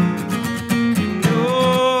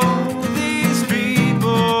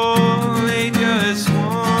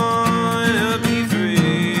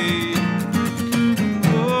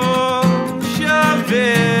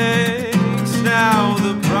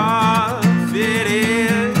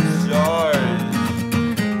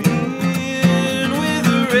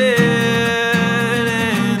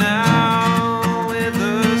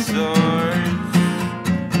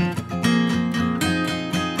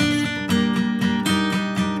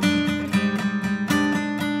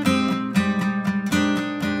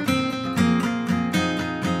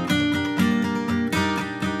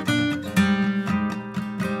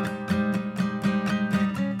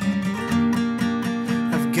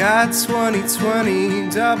got 20/20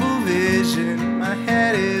 double vision. My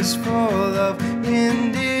head is full of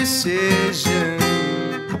indecision.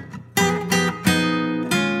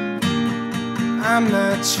 I'm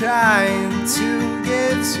not trying to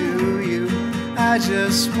get to you, I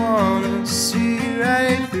just wanna see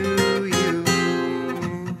right through you.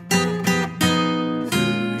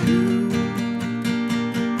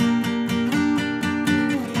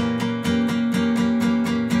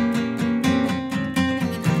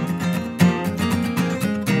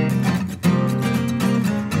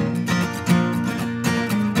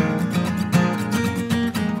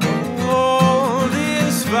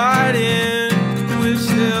 We're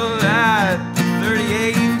still at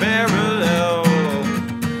 38 parallel.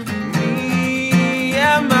 Me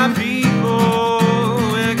and my people,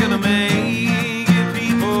 we're gonna make it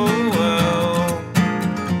people well.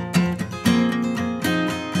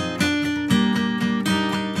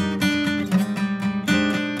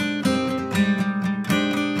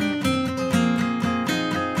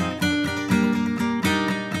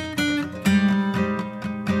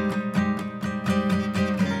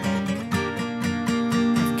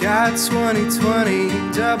 Got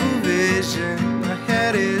 20/20 double vision. My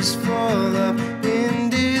head is full of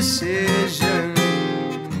indecision.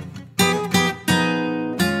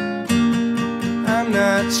 I'm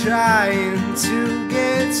not trying to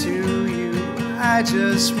get to you, I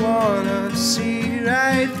just wanna see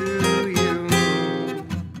right through you.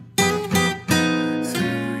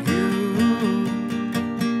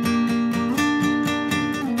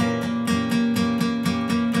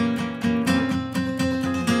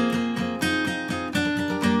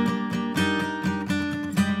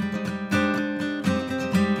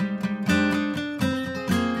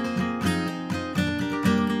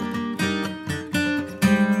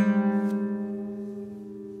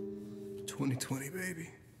 Baby.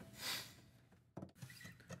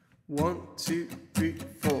 1, 2, 3,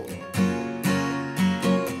 4.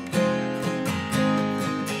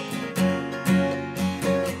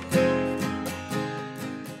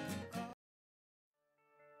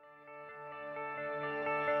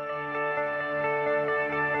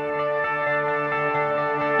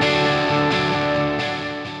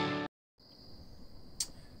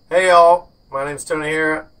 Hey y'all, my name's Tony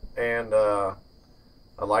Harrah, and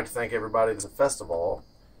I'd like to thank everybody that's at FestivALL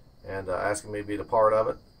and asking me to be a part of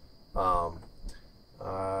it.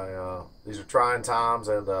 These are trying times,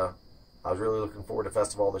 and I was really looking forward to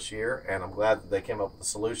FestivALL this year, and I'm glad that they came up with a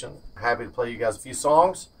solution. Happy to play you guys a few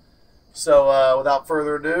songs. So without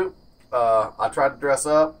further ado, I tried to dress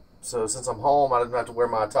up. So since I'm home, I didn't have to wear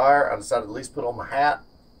my attire. I decided to at least put on my hat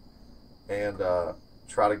and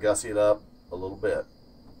try to gussy it up a little bit.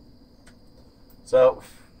 So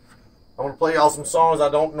I'm going to play y'all some songs I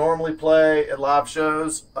don't normally play at live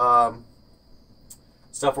shows.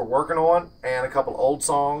 Stuff we're working on, and a couple old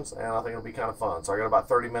songs, and I think it'll be kind of fun. So I got about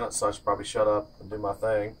 30 minutes, so I should probably shut up and do my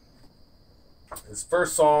thing. This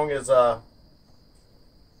first song is going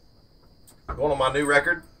on my new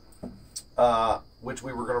record, which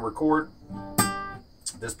we were going to record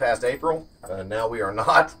this past April. Now we are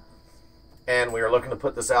not, and we are looking to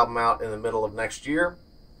put this album out in the middle of next year.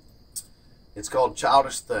 It's called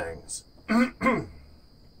Childish Things.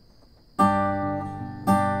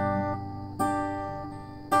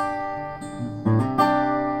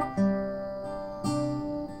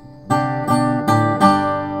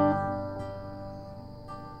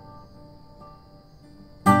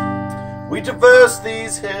 We traverse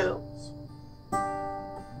these hills,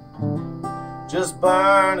 just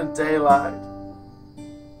burning daylight.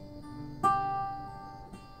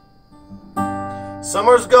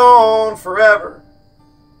 Summer's gone forever,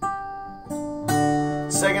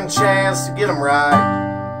 second chance to get them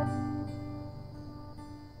right.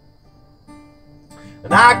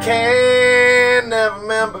 And I can't never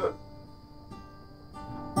remember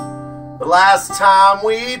the last time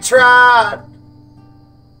we tried.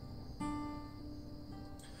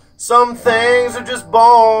 Some things are just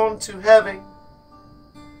born too heavy,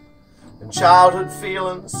 and childhood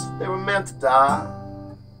feelings, they were meant to die.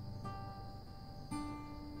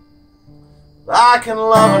 But I can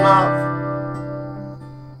love enough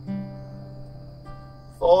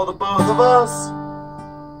for the both of us.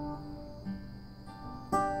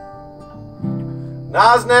 And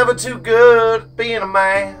I was never too good at being a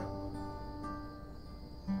man,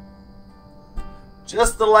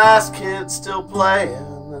 just the last kid still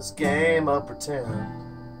playing this game of pretend,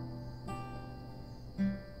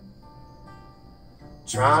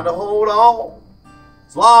 trying to hold on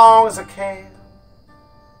as long as I can.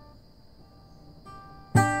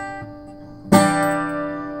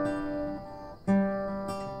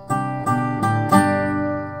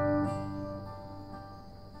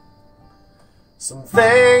 Some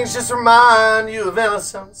things just remind you of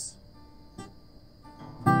innocence,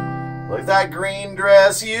 like that green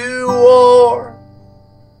dress you wore.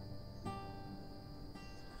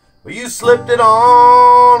 Well, you slipped it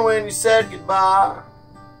on when you said goodbye,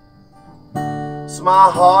 so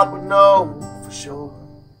my heart would know for sure.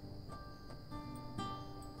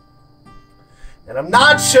 And I'm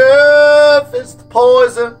not sure if it's the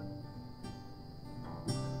poison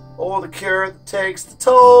or the cure that takes the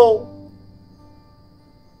toll,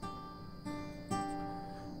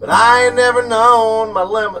 but I ain't never known my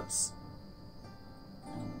limits.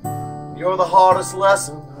 You're the hardest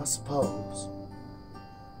lesson, I suppose.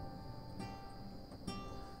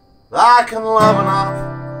 I can love enough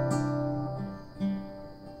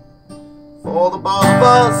for the both of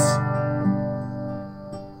us.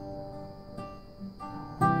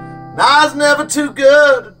 And I was never too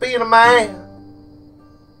good at being a man,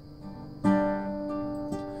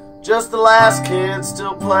 just the last kid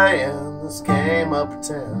still playing this game of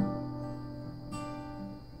pretend,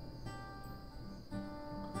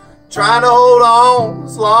 trying to hold on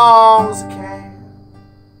as long as I can.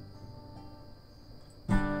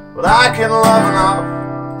 But I can love enough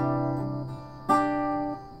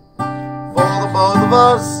for the both of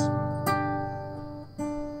us.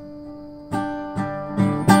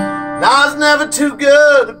 And I was never too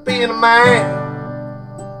good at being a man,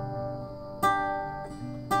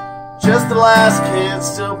 just the last kid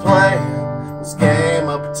still playing this game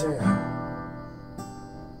of pretend,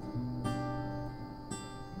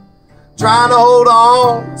 trying to hold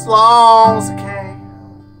on as long as I can.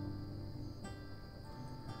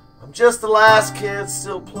 I'm just the last kid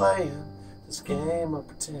still playing this game of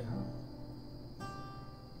pretend.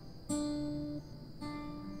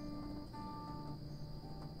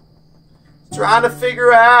 Trying to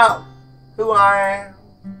figure out who I am.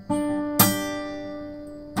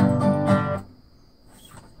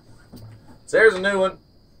 So there's a new one.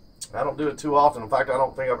 I don't do it too often. In fact, I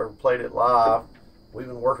don't think I've ever played it live. We've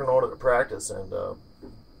been working on it at practice, and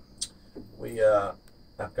we have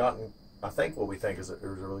gotten, I think, what we think is there's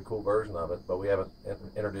a really cool version of it, but we haven't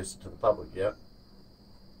introduced it to the public yet.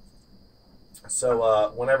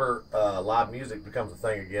 So whenever live music becomes a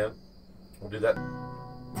thing again, we'll do that.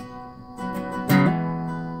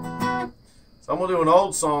 So I'm going to do an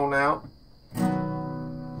old song now.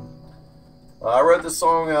 I wrote this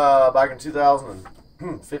song back in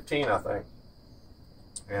 2015, I think.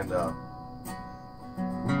 And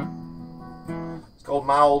it's called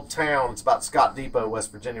My Old Town. It's about Scott Depot,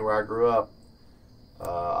 West Virginia, where I grew up.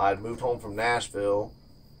 I had moved home from Nashville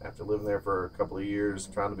after living there for a couple of years,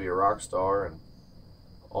 trying to be a rock star, and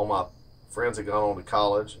all my friends had gone on to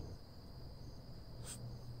college.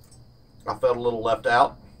 I felt a little left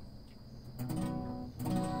out.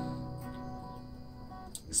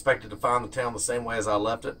 Expected to find the town the same way as I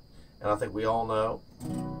left it, and I think we all know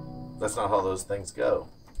that's not how those things go.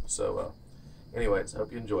 So anyways, I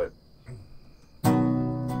hope you enjoy it.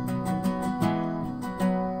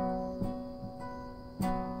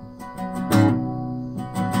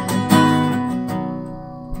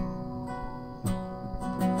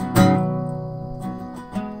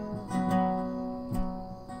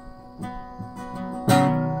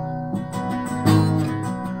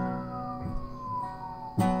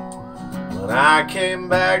 I came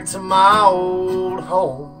back to my old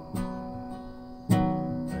home,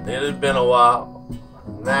 and it had been a while,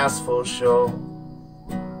 and that's for sure.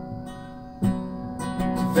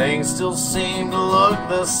 Things still seem to look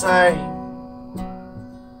the same.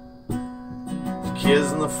 The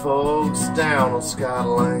kids and the folks down on Scott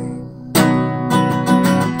Lane.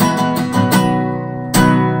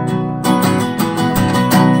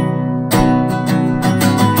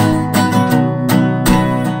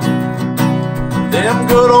 Them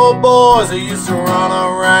good old boys that used to run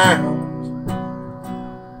around,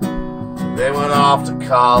 they went off to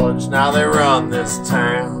college, now they run this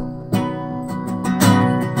town.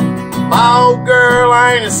 My old girl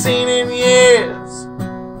I ain't seen in years.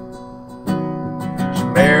 She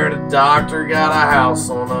married a doctor, got a house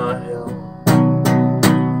on a hill.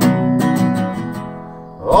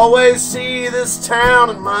 I always see this town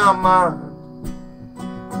in my mind.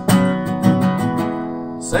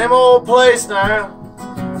 Same old place now,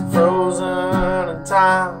 frozen in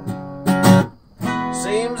time.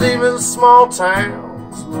 Seems even small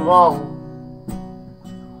towns move on.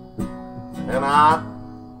 And I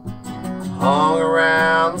hung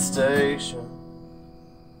around the station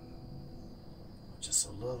just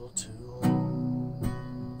a little too long.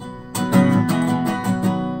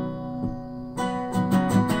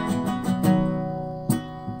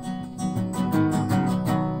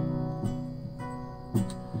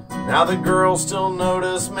 Now the girls still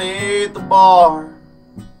notice me at the bar,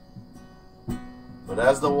 but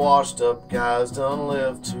as the washed up guys don't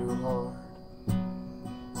live too hard.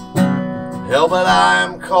 Hell, but I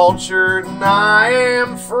am cultured and I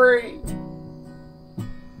am free.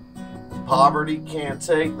 Poverty can't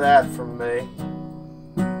take that from me.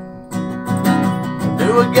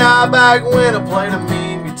 Knew a guy back when I played a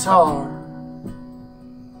mean guitar,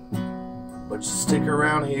 but you stick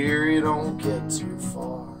around here, you don't get too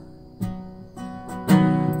far.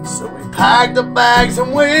 So we packed the bags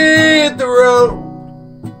and we hit the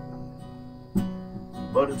road,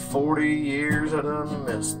 but at 40 years I done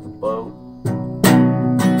missed the boat.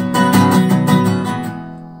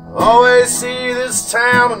 Always see this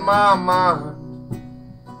town in my mind,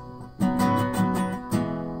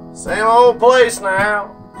 same old place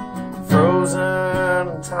now, frozen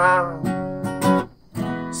in time.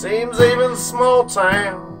 Seems even small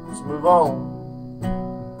towns move on.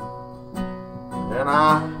 And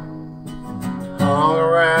I hung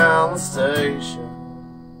around the station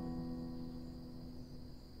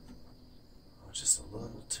just a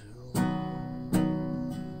little too long.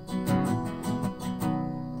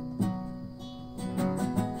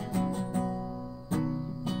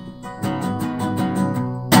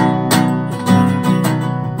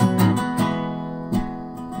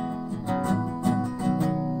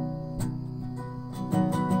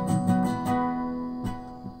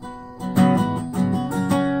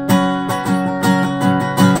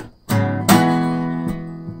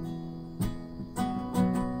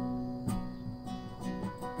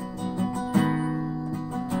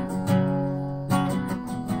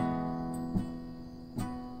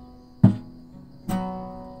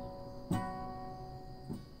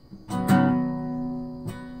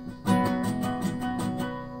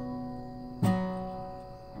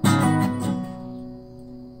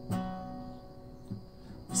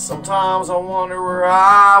 Sometimes I wonder where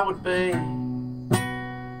I would be, and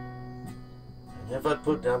if I'd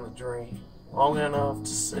put down the dream long enough to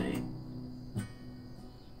see.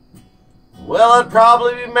 Well, I'd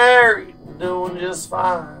probably be married and doing just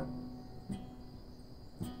fine,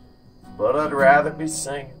 but I'd rather be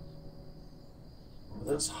singing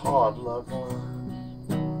this hard luck line.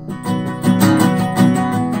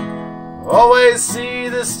 Always see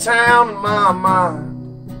this town in my mind,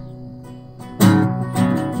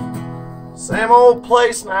 same old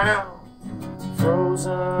place now,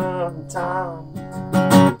 frozen in time.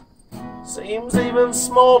 Seems even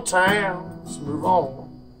small towns move on.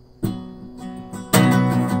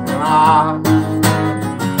 And I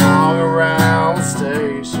hung around the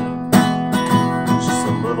station just a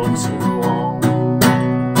little too long.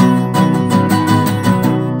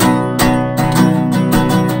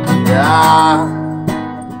 Yeah, I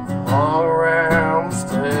hung around the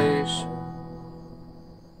station.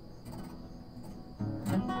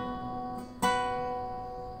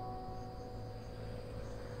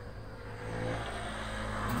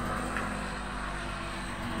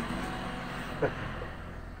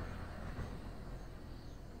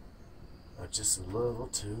 Just a little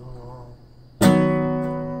too long.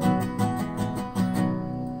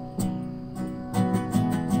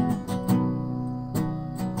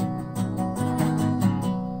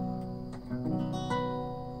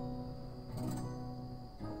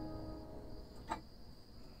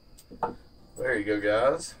 There you go,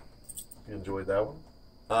 guys. You enjoyed that one.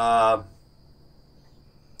 I'm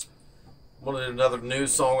going to do another new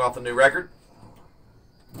song off the new record.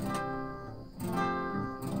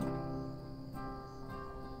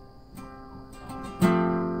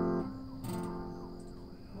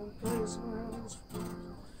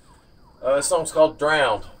 This song's called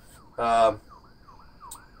Drowned.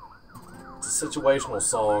 It's a situational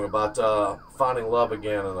song about finding love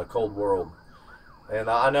again in a cold world. And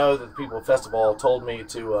I know that the people at FestivALL told me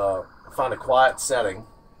to find a quiet setting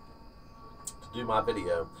to do my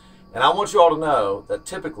video. And I want you all to know that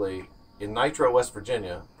typically in Nitro, West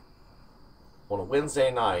Virginia, on a Wednesday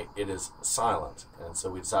night, it is silent. And so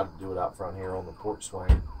we decided to do it out front here on the porch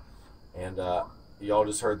swing. And y'all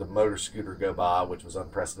just heard the motor scooter go by, which was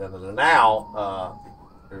unprecedented. And now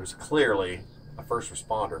there's clearly a first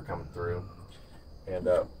responder coming through. And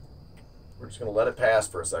we're just going to let it pass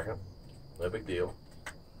for a second. No big deal.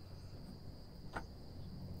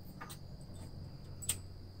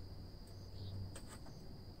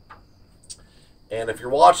 And if you're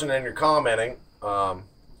watching and you're commenting,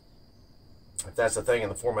 if that's the thing in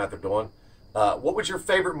the format they're doing, what was your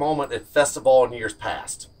favorite moment at FestivALL in years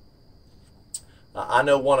past? I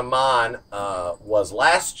know one of mine was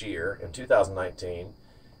last year in 2019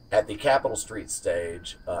 at the Capitol Street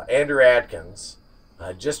stage. Andrew Adkins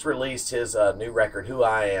just released his new record, Who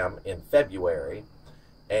I Am, in February,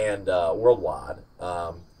 and worldwide.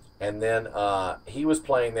 And then he was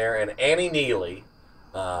playing there, and Annie Neely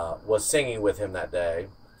was singing with him that day.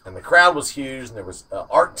 And the crowd was huge, and there was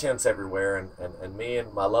art tents everywhere. And me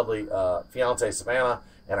and my lovely fiance Savannah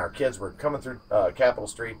and our kids were coming through Capitol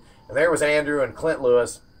Street, and there was Andrew and Clint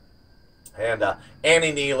Lewis and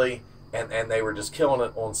Annie Neely, and they were just killing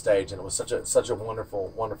it on stage. And it was such a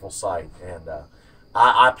wonderful sight. And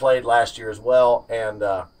I played last year as well, and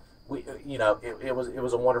we, you know, it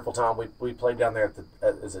was a wonderful time. We played down there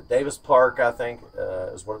at is it Davis Park, I think,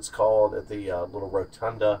 is what it's called, at the little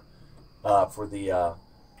rotunda for the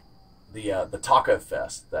Taco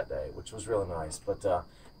Fest that day, which was really nice. But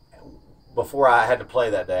before I had to play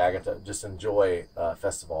that day, I got to just enjoy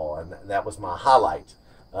FestivALL, and that was my highlight.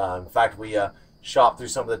 In fact, we shopped through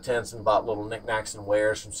some of the tents and bought little knickknacks and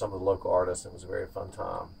wares from some of the local artists. It was a very fun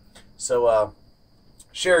time. So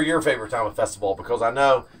share your favorite time at FestivALL, because I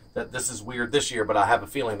know that this is weird this year, but I have a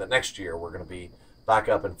feeling that next year we're going to be back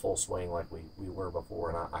up in full swing like we were before,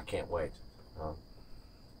 and I can't wait.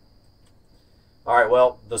 All right,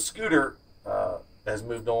 well, the scooter has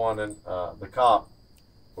moved on, and the cop,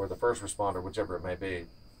 or the first responder, whichever it may be,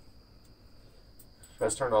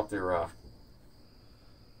 has turned off their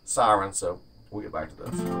siren, so we'll get back to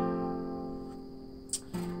this.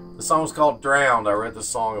 The song is called Drowned. I read this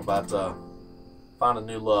song about finding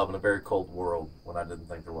new love in a very cold world when I didn't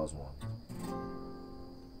think there was one.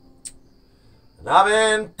 And I've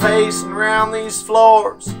been pacing around these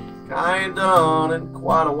floors, I ain't done in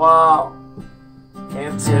quite a while.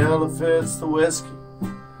 Can't tell if it's the whiskey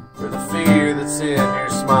or the fear that's in your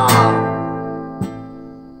smile.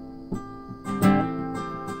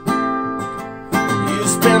 You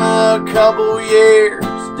spent a couple years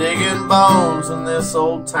digging bones in this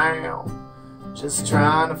old town, just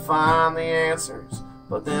trying to find the answers,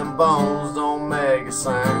 but them bones don't make a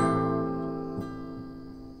sound.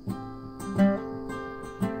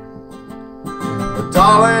 But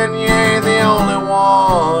darling, you ain't the only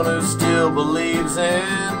one who still believes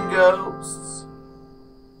in ghosts.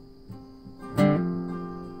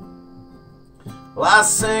 Well, I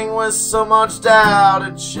sing with so much doubt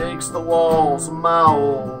it shakes the walls of my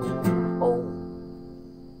old home.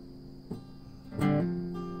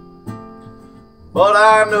 But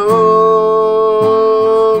I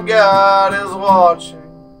know God is watching.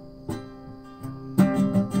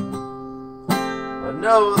 I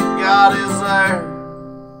know that God is there.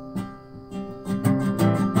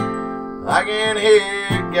 I can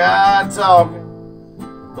hear God talking,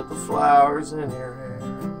 put the flowers in your hair.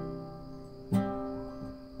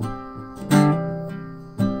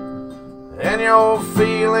 And you're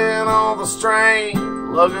feeling all the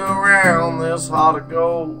strain, lugging around this heart of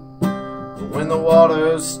gold. When the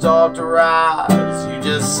waters start to rise, you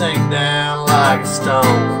just sink down like a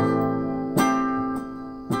stone.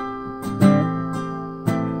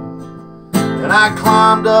 And I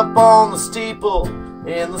climbed up on the steeple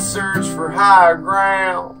in the search for higher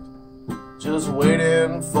ground, just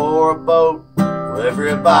waiting for a boat where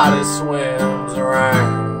everybody swims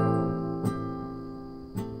around.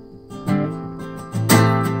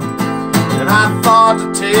 And I thought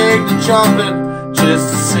to take the jumping just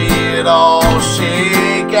to see it all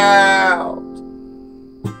shake out.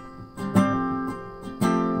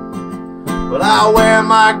 But I'll wear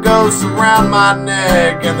my ghost around my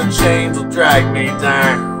neck and the chains will drag me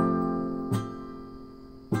down.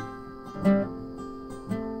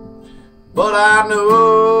 But I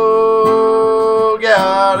know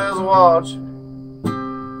God is watching.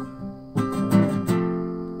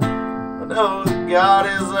 I know that God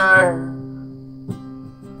is there.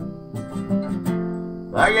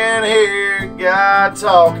 I can hear God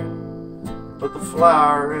talking, put the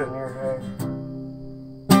flower in your hair.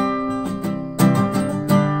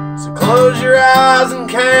 So close your eyes and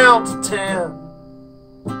count to 10.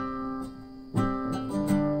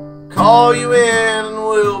 Call you in and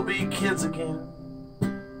we'll be kids again.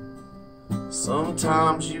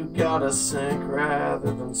 Sometimes you gotta sink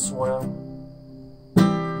rather than swim.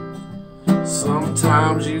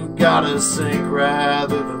 Sometimes you gotta sink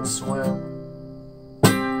rather than swim.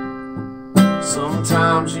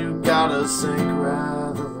 Sometimes you gotta sink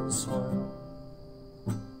rather than swim.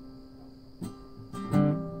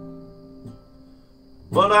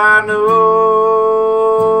 But I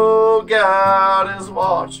know God is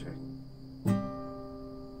watching.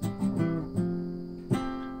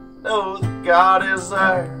 Know that God is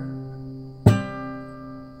there.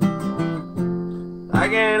 I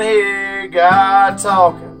can hear God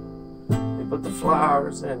talking. He put the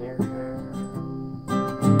flowers in your hair.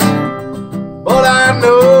 But I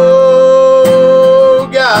know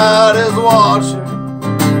watching.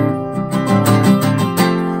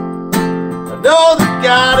 I know that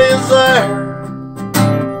God is there.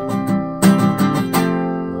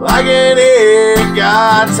 I can hear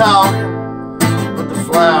God talking with the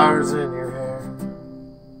flowers in your hair.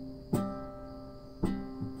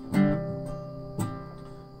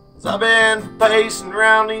 'Cause I've been pacing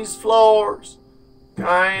around these floors,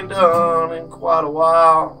 I ain't done in quite a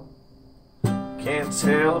while. Can't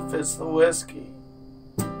tell if it's the whiskey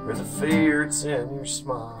or the fear it's in your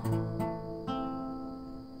smile.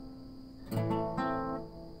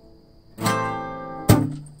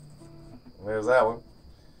 There's that one.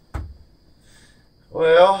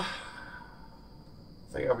 Well, I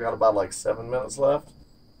think I've got about like 7 minutes left.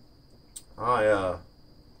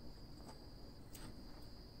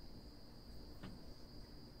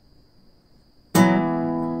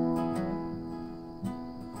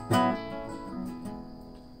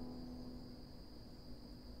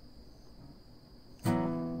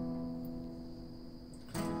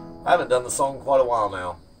 I haven't done the song in quite a while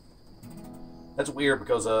now. That's weird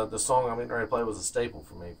because the song I'm getting ready to play was a staple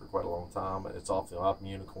for me for quite a long time. It's off the album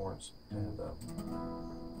Unicorns. And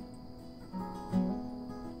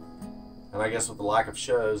I guess with the lack of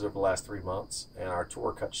shows over the last 3 months and our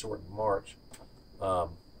tour cut short in March, I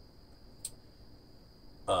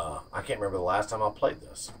can't remember the last time I played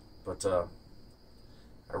this. But I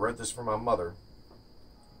wrote this for my mother.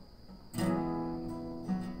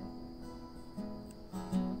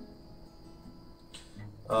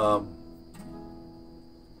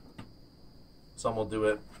 Some will do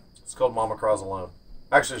it. It's called Mama Cries Alone.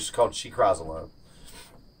 Actually, it's called She Cries Alone.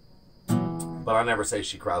 But I never say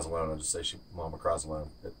She Cries Alone. I just say Mama Cries Alone.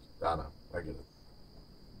 I know. I get it.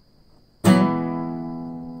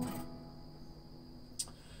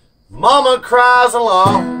 Mama cries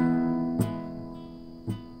alone.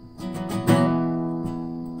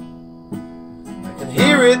 I can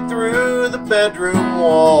hear it through the bedroom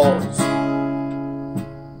walls.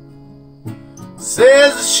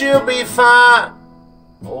 Says that she'll be fine,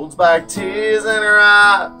 holds back tears in her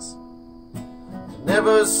eyes,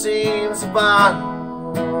 never seems to buy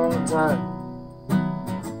all the time.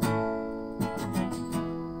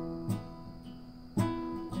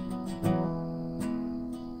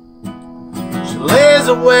 She lays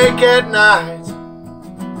awake at night,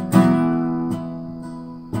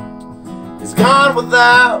 is gone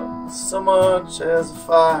without so much as a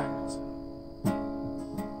fight.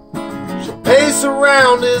 Pace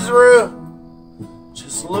around his room,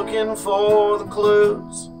 just looking for the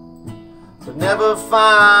clues, but never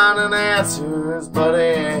finding answers. But he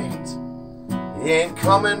ain't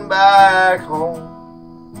coming back home.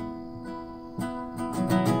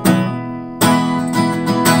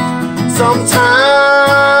 Sometimes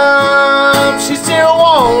she still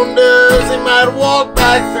wonders he might walk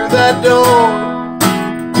back through that door.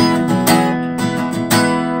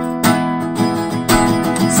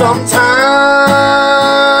 Sometimes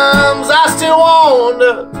I still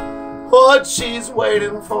wonder what she's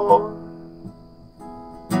waiting for.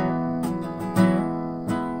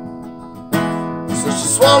 So she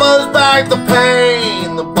swallows back the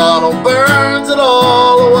pain, the bottle burns it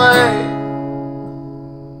all away.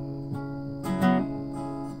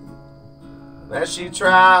 And as she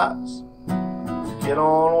tries to get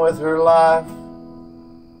on with her life,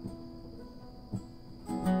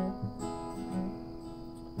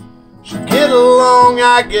 she'll get along,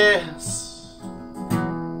 I guess.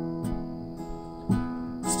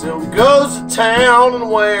 Still goes to town and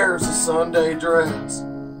wears a Sunday dress.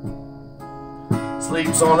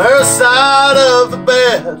 Sleeps on her side of the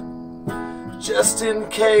bed, just in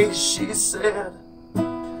case, she said.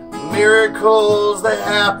 Miracles, they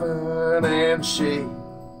happen, and she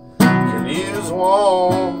can use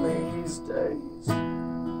one these days.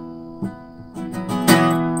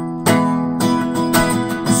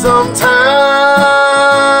 Sometimes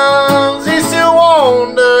he still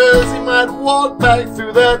wonders he might walk back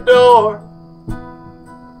through that door.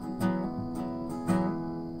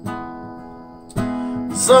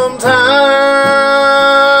 Sometimes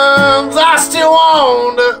I still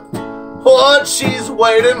wonder what she's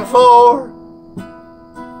waiting for.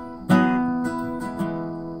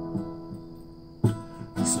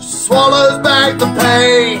 So she swallows back the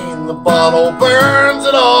pain, the bottle burns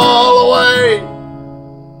it all away.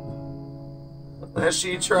 As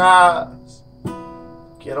she tries to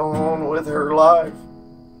get on with her life.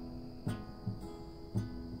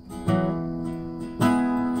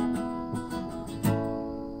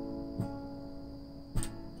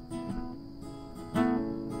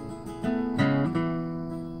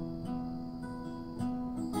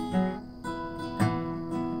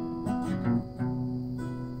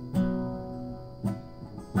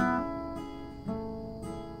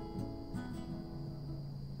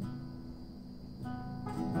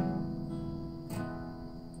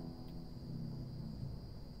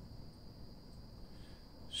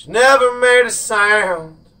 She never made a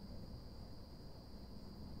sound.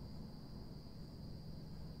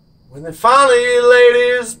 When they finally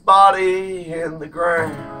laid his body in the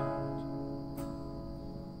ground,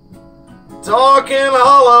 talking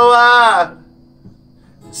hollow-eyed,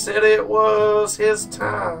 they said it was his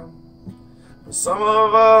time. But some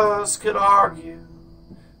of us could argue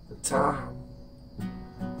the time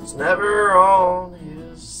was never on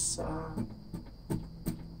his side.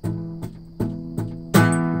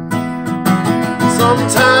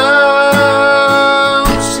 Sometimes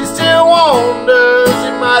she still wonders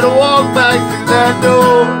he might have walked back through that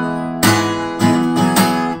door.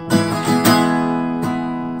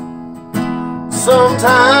 Sometimes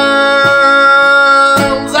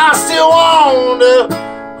I still wonder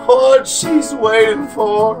what she's waiting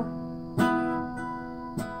for.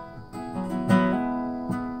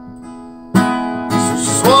 So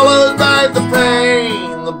she swallows back the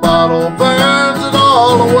pain, the bottle burns it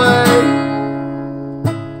all away.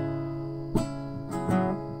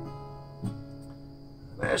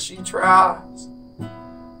 And as she tries to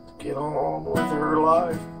get on with her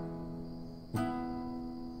life,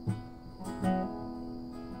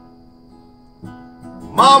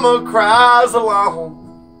 Mama cries alone,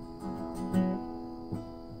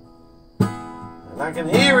 and I can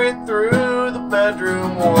hear it through the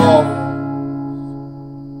bedroom wall.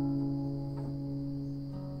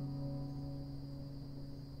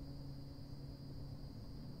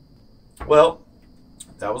 Well,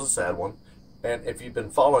 that was a sad one. And if you've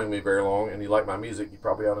been following me very long and you like my music, you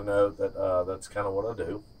probably ought to know that that's kind of what I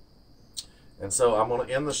do. And so I'm going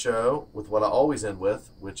to end the show with what I always end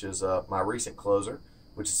with, which is my recent closer,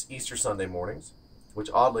 which is Easter Sunday Mornings, which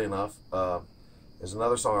oddly enough is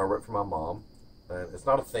another song I wrote for my mom. And it's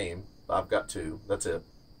not a theme. I've got two. That's it.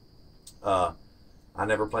 I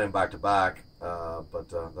never play them back to back,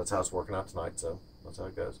 but that's how it's working out tonight, so that's how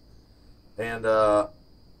it goes. And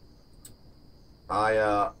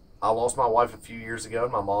I lost my wife a few years ago,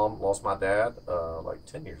 and my mom lost my dad like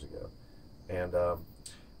 10 years ago. And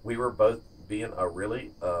we were both being a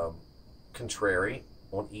really contrary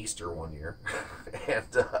on Easter one year, and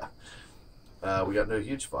we got into a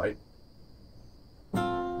huge fight.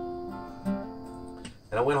 And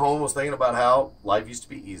I went home and was thinking about how life used to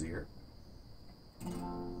be easier.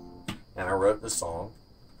 And I wrote this song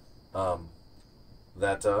that,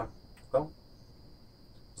 well, it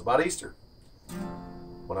was about Easter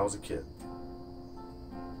when I was a kid.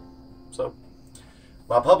 So,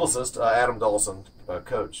 my publicist, Adam Dawson,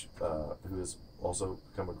 coach, who has also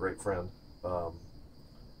become a great friend,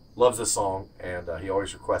 loves this song, and he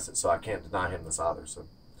always requests it, so I can't deny him this either. So,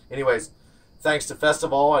 anyways, thanks to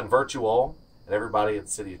FestivALL and FestivALL and everybody at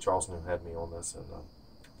the City of Charleston who had me on this, and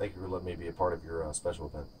thank you for letting me be a part of your special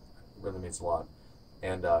event. It really means a lot.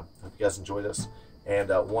 And hope you guys enjoy this. And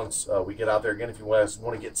once we get out there again, if you guys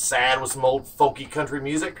want to get sad with some old folky country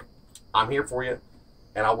music, I'm here for you.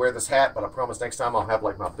 And I'll wear this hat, but I promise next time I'll have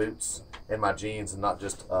like my boots and my jeans and not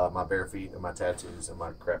just my bare feet and my tattoos and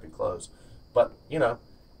my crappy clothes. But, you know,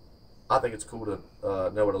 I think it's cool to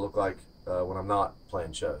know what it look like when I'm not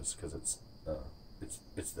playing shows, because it's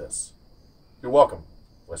this. You're welcome,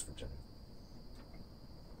 West Virginia.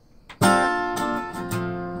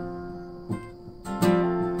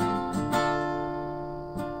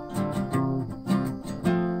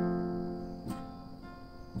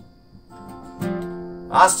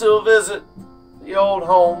 I still visit the old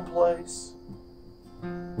home place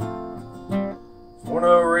for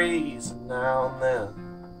no reason now and then.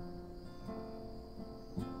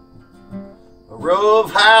 A row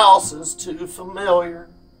of houses too familiar,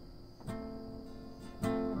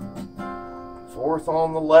 fourth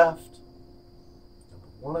on the left,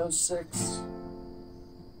 106.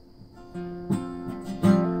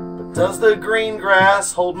 But does the green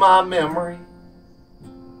grass hold my memory?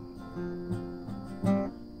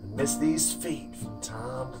 Miss these feet from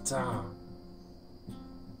time to time.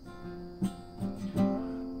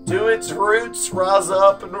 Do its roots rise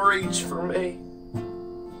up and reach for me?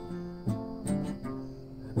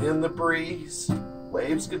 And in the breeze,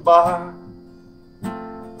 waves goodbye.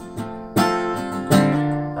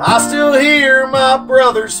 I still hear my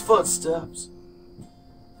brother's footsteps,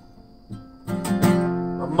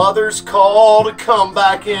 my mother's call to come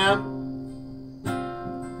back in.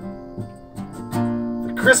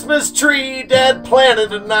 Christmas tree Dad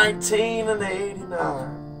planted in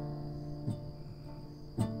 1989.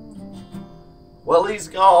 Well, he's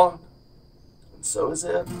gone, and so is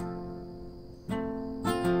it.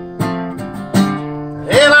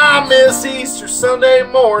 And I miss Easter Sunday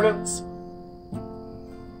mornings,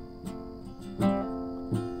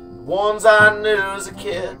 the ones I knew as a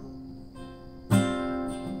kid.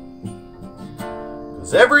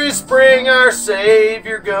 'Cause every spring our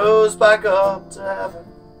Savior goes back up to heaven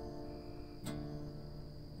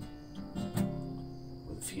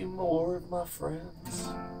with a few more of my friends.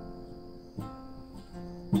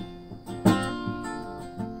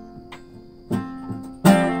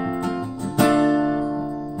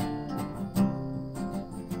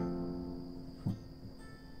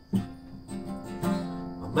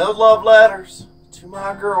 I mailed love letters to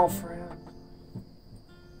my girlfriend.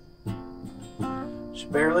 She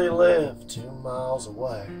barely lived 2 miles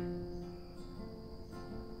away.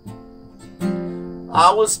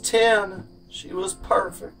 I was 10, she was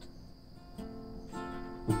perfect,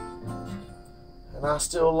 and I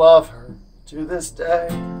still love her to this day.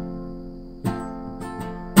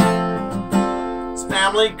 It's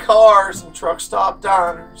family cars and truck stop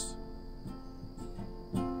diners,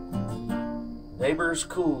 neighbors'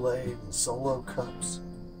 Kool-Aid and Solo cups.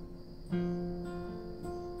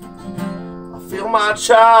 I feel my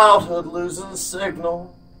childhood losing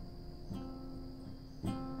signal,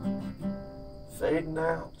 fading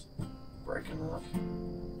out, breaking up.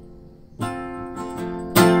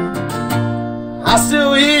 I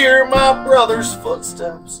still hear my brother's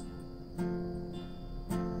footsteps,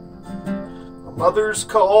 my mother's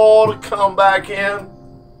call to come back in.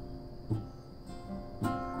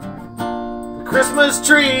 The Christmas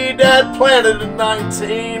tree Dad planted in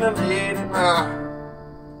 1989.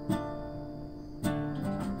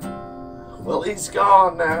 Well, he's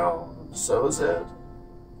gone now, so is it.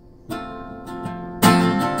 And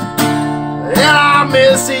I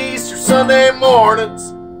miss Easter Sunday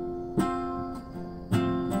mornings,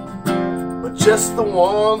 but just the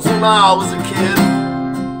ones when I was a kid.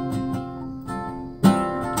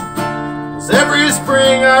 'Cause every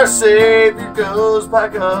spring our Savior goes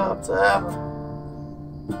back up to heaven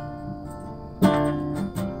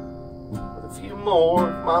with a few more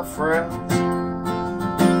of my friends.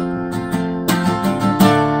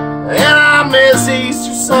 And I miss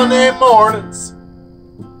Easter Sunday mornings,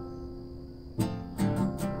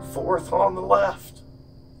 4th on the left,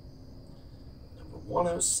 number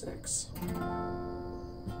 106.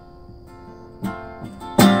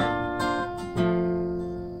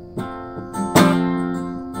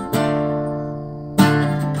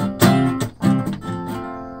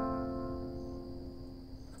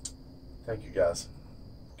 Thank you guys.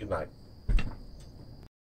 Good night.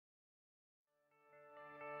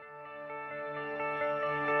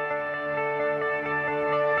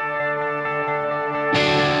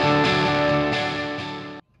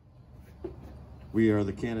 We are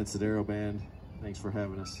the Sodaro Band. Thanks for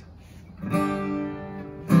having us.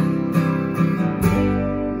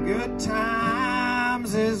 Good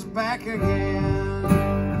times is back again.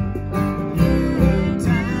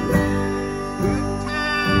 Good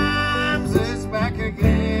times is back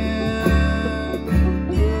again.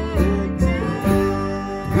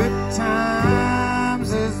 Good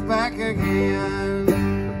times is back again.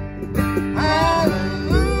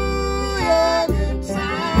 Hallelujah, good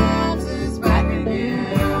times is back again.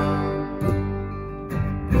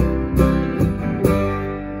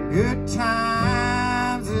 Good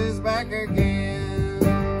times is back again.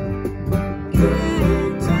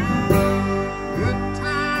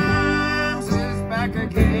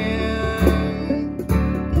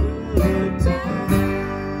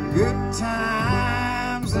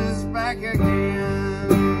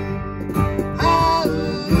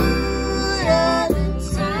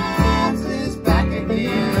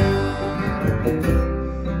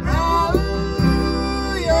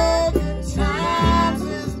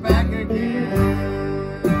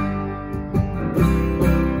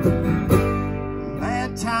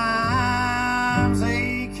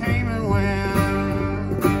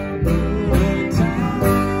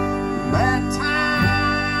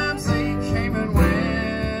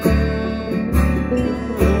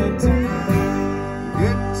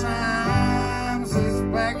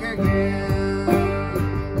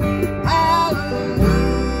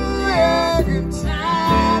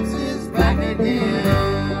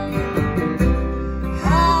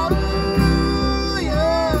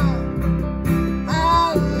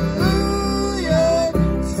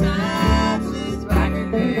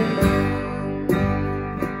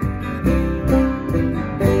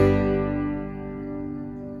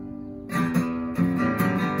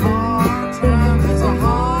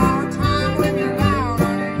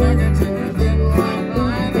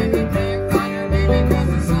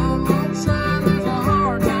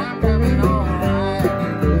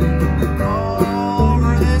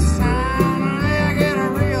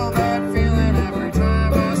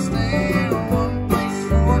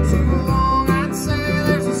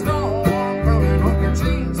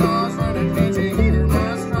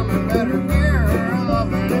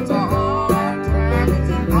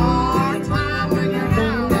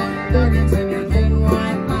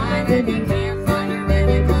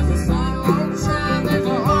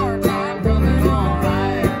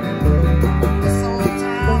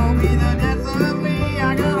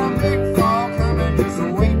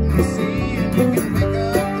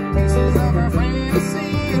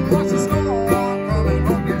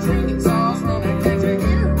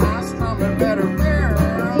 better bear.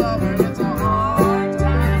 Loving it's a hard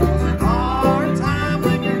time. It's a hard time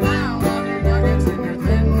when you're down on your nuggets and your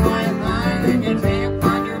thin white line and you can't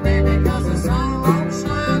find your baby 'cause the sun won't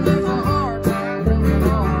shine. There's a hard time coming,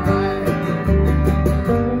 alright.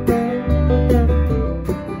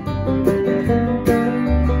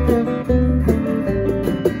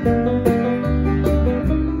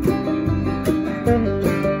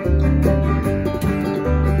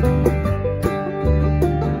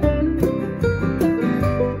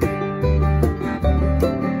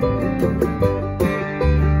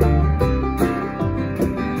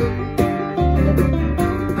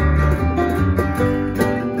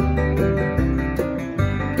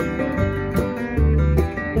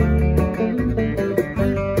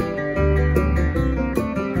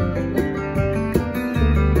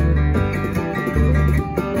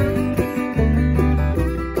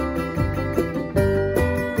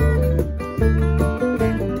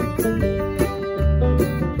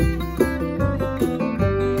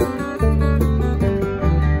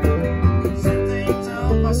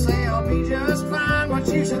 I say I'll be just fine. What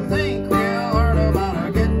you should think real hard about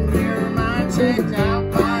her getting your mind checked out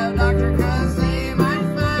by a doctor, 'cause they might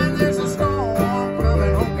find there's a storm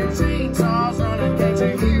coming. Hope your chainsaws running. Can't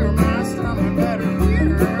you hear my stomach? Better hear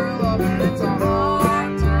her loving. It's a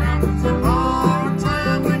hard time. It's a hard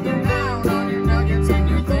time when you're down on your nuggets and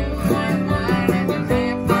your thin white line and you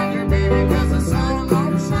can't find your baby 'cause the sun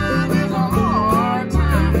won't shine. There's a hard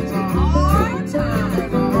time. It's a hard time.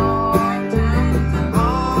 It's a hard time.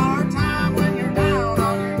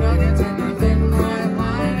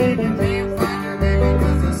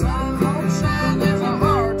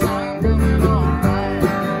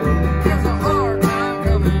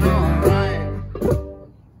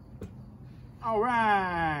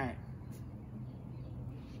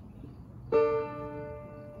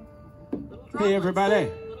 Hey everybody,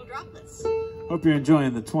 hope you're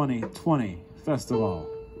enjoying the 2020 FestivALL.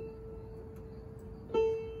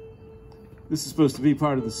 This is supposed to be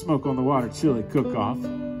part of the Smoke on the Water Chili Cook-Off,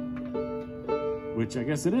 which I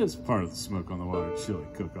guess it is part of the Smoke on the Water Chili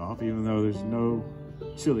Cook-Off, even though there's no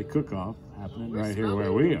chili cook-off happening right here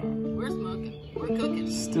where we are. We're smoking. We're cooking.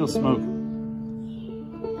 Still smoking.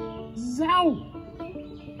 Zow!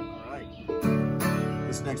 Alright.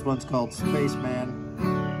 This next one's called Spaceman.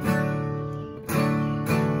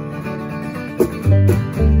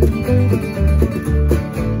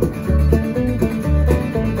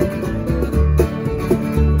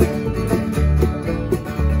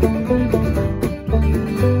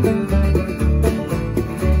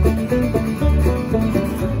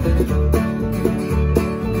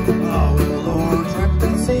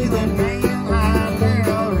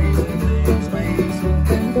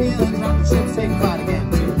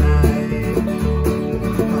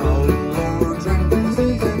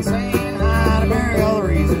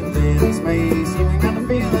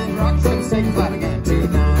 Feeling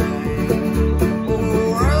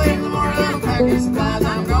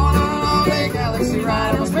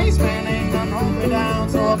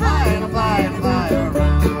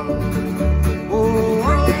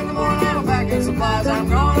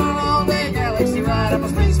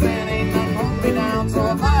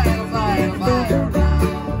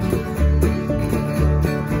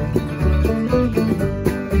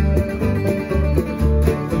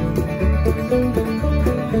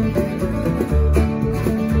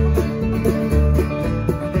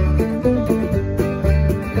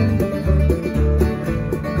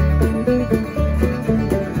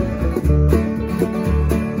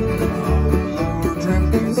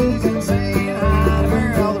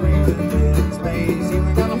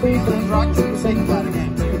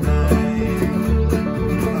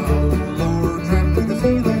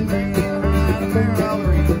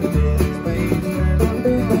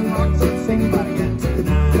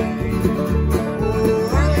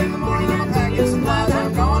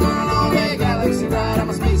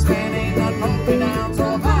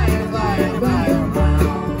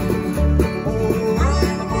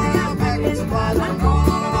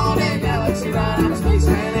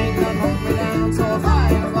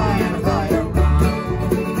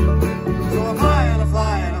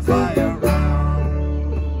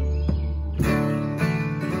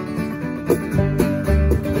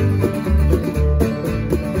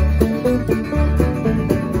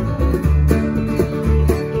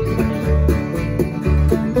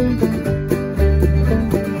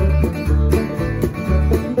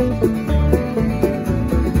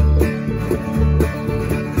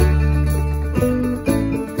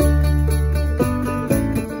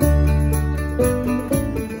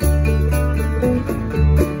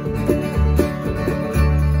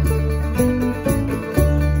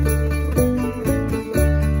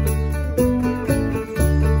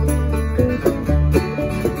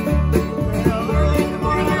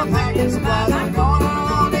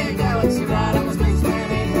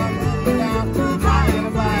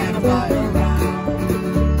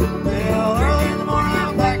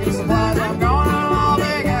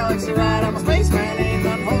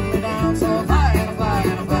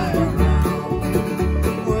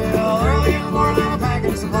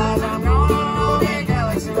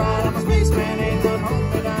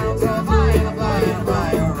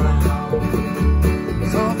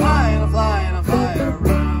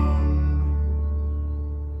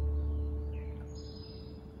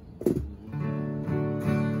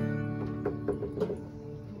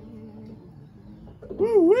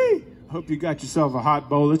Woo-wee! Hope you got yourself a hot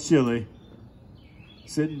bowl of chili.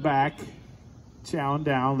 Sitting back, chowing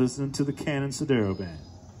down, listening to the Cannon Sodaro Band.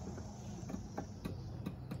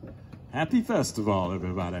 Happy FestivALL,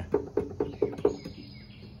 everybody.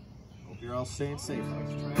 Hope you're all staying safe.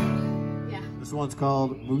 Yeah. This one's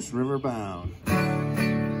called Moose River Bound. We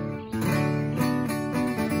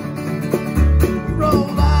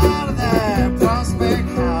rolled out of that Prospect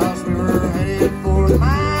house. We were headed for the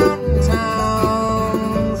mountain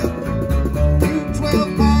towns.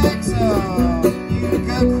 12 packs of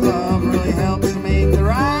Utica Club really helps to make the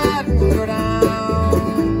ride go down.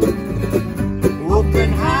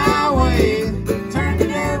 Open highway, turn to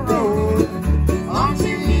dirt road. Don't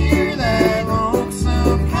you hear that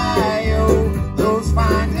lonesome coyote? Those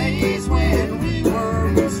fine days when we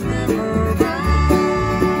were Moose River bound.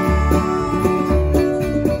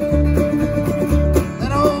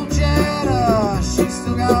 That old Jetta, she's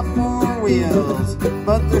still got 4 wheels,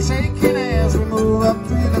 but they're shaking as we move up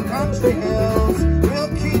through the country hills. We'll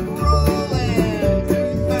keep rolling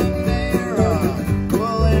through Thundera,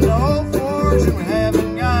 pulling to Old Fortune. We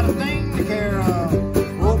haven't got a thing to care of.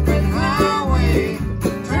 Open highway,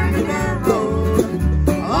 turn to dirt road.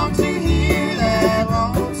 Long to hear that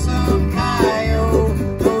lonesome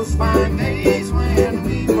coyote. Those fine days when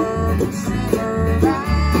we were Moose River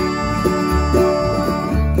bound.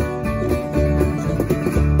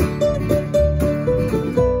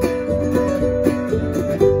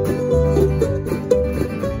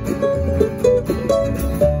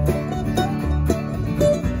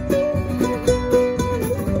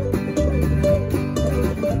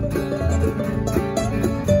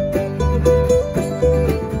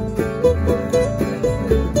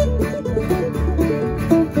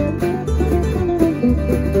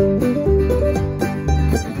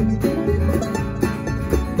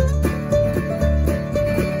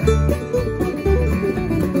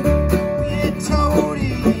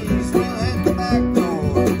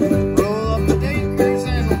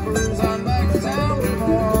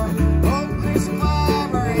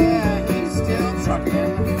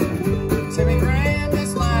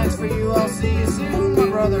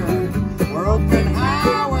 We're open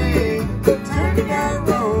highway,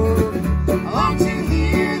 turn to dirt road. I long to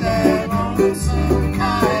hear that lonesome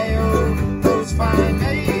coyote. Those fine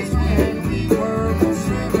days when we were Moose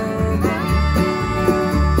River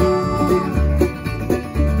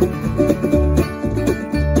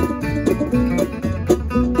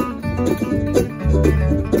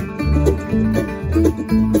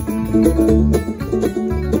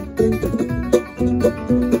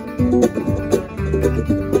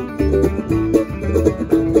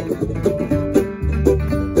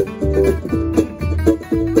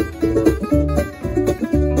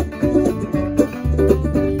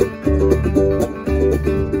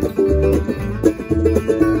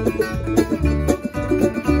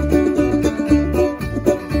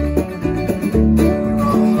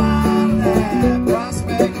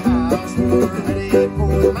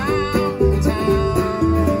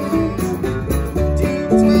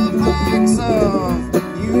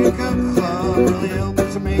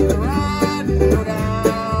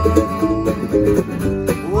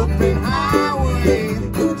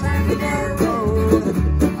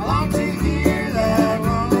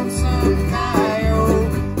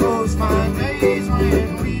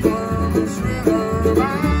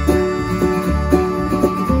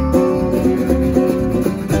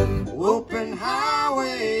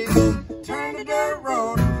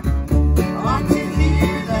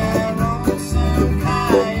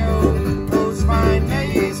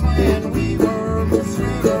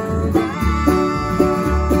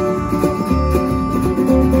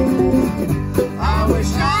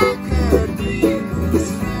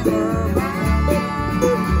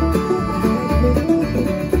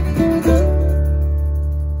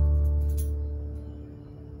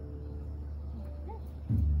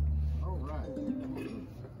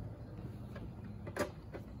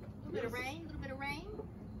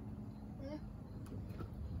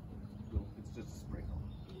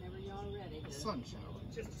sun shower.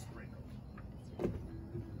 Just a sprinkle.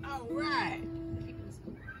 All right.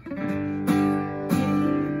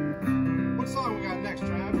 What song we got next,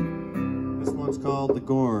 Trav? This one's called The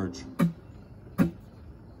Gorge.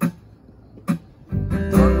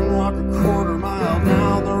 Turn walk a quarter mile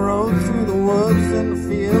down the road through the woods and the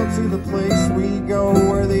field to the place we go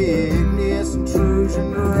where the igneous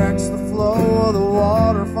intrusion directs the flow of the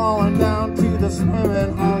water falling down to the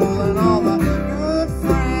swimming hole, and all the good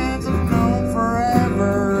friends I've known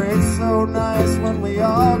forever. It's so nice when we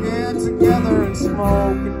all get together and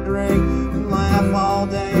smoke and drink and laugh all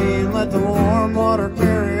day and let the warm water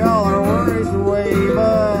carry all our worries away. But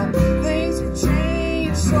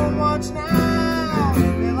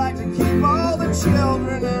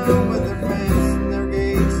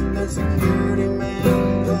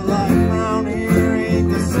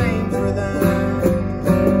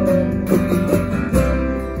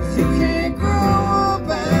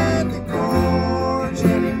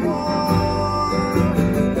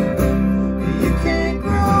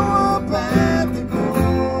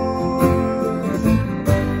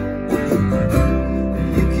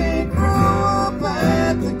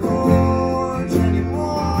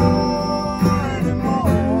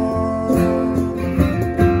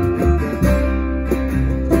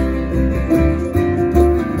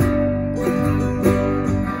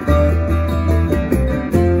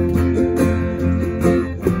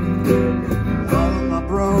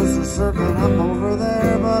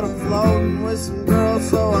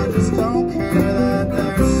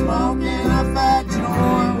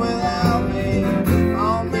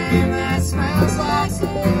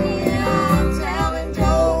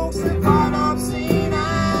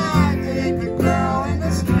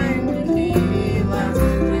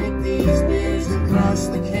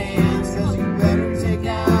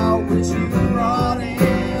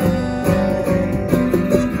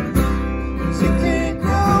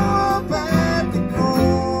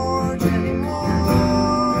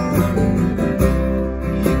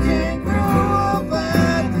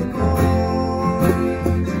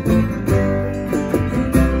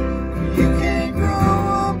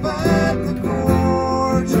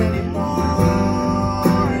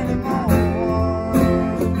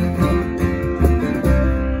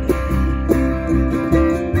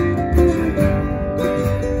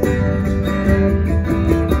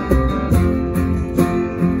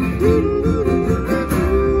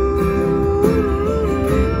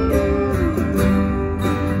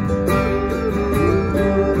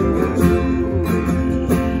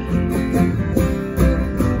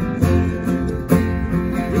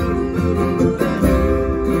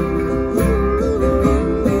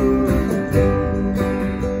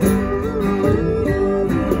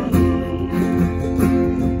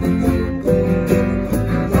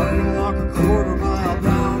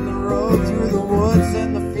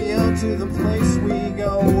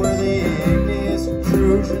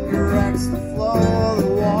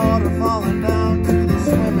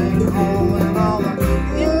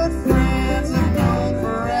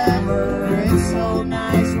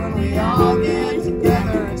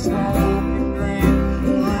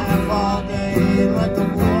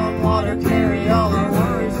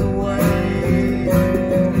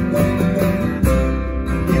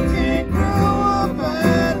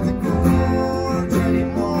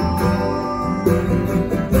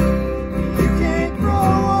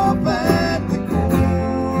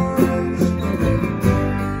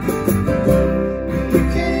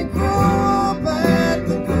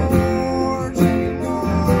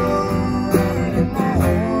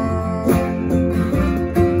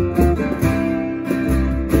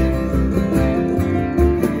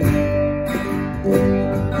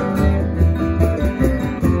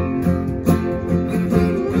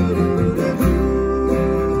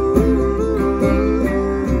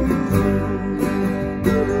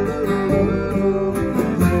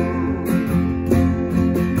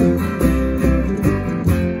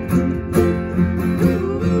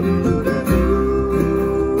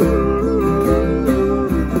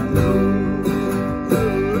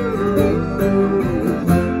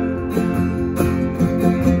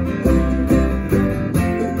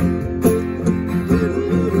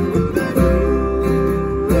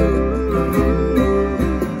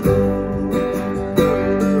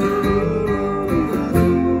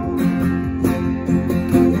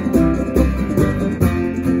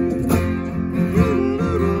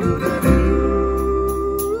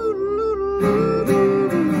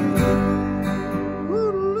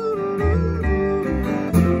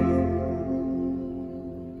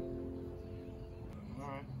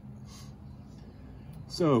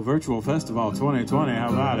So, Virtual Festival 2020, how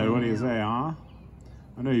about it? What do you say, huh?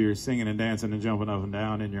 I know you're singing and dancing and jumping up and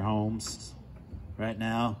down in your homes right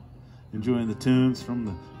now, enjoying the tunes from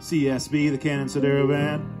the CSB, the Canon Sodaro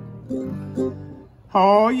Band.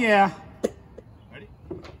 Oh, yeah. Ready?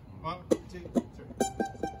 1, 2, 3.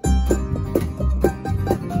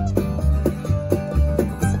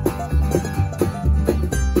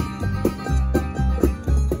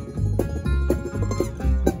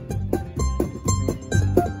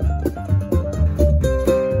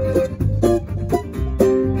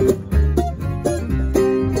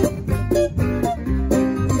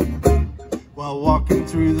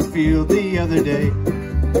 Through the field the other day,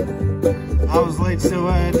 I was late, so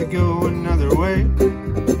I had to go another way.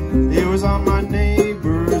 It was on my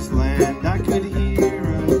neighbor's land. I could hear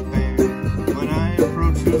a band. When I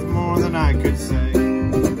approached, it was more than I could say.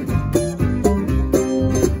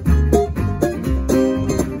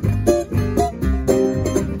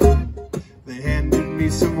 They handed me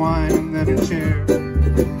some wine and then a chair,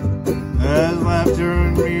 as laughter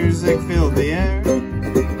and music filled the air.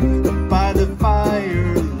 By the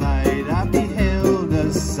firelight, I beheld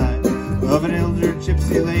a sight of an elder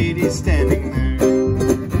gypsy lady standing there.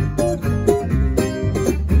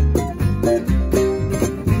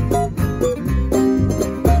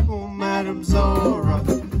 Oh, Madame Zora,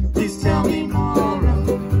 please tell me more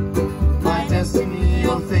of my destiny,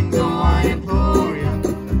 oh things, oh I implore ya.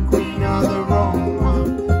 Queen of the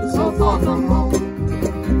Roma, so far from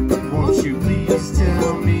home, won't you please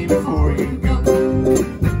tell me before you go?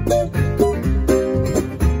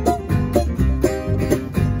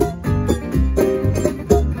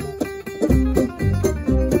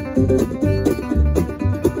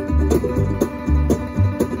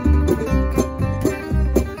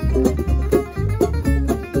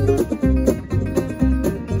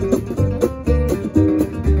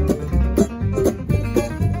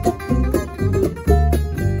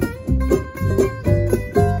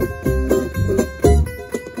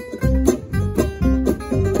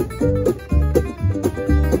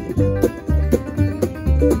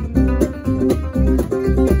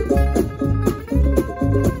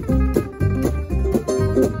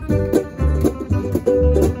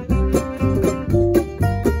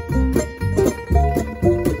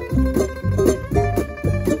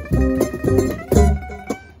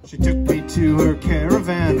 To her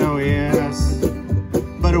caravan, oh yes,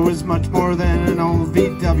 but it was much more than an old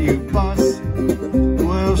VW bus.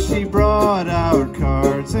 Well, she brought out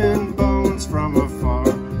cards and bones from afar.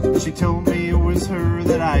 She told me it was her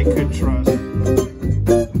that I could trust.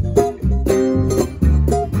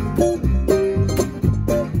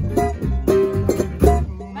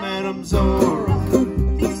 Madame Zora,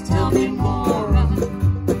 please tell me more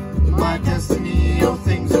of my destiny, oh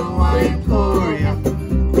things, oh I implore ya.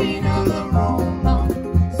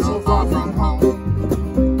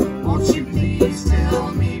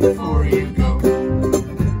 Before you go.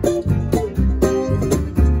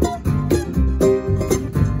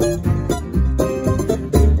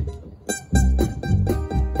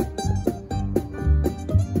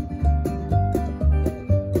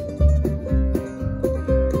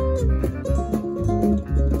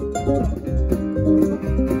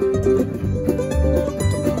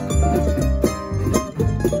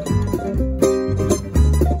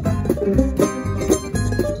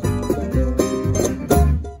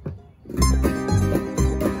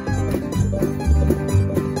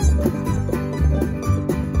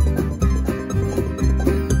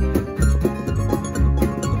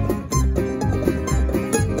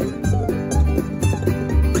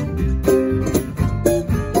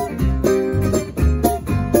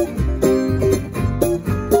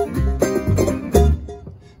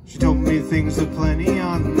 Things aplenty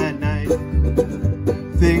on that night,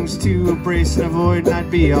 things to embrace and avoid, and I'd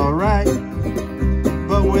be alright.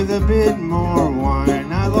 But with a bit more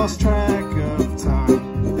wine, I lost track of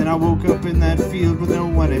time, and I woke up in that field with no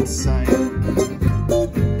one in sight.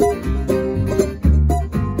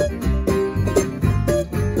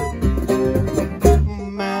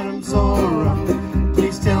 Madame Zora,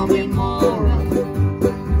 please tell me more of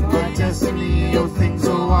my destiny, oh things,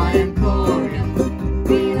 oh I implore you.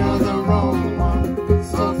 Queen of the Roma,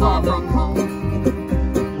 so far from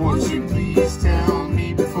home, won't you please tell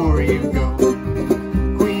me before you go?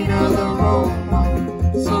 Queen of the Roma,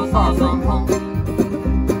 so far from home,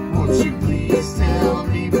 won't you please tell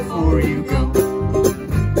me before you go?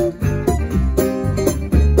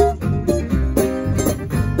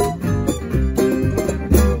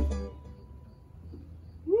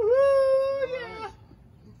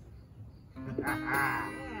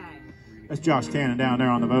 That's Josh Cannon down there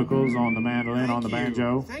on the vocals, on the mandolin, on the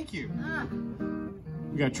banjo. Thank you.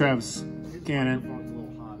 We got Travis Cannon.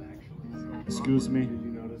 Excuse me.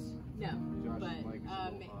 No, but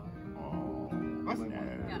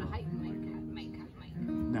got a height mic.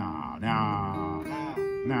 Nah,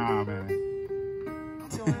 man.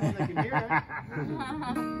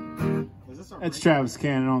 That's Travis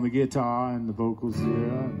Cannon on the guitar and the vocals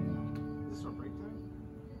here. Is this our break time?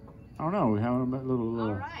 I don't know. We're having a little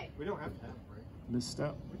All right. We don't have to have a break.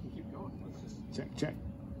 misstep. We can keep going. Let's just... Check.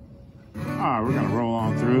 All right, we're gonna roll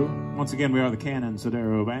on through. Once again, we are the Cannon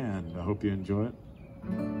Sodaro Band. I hope you enjoy it.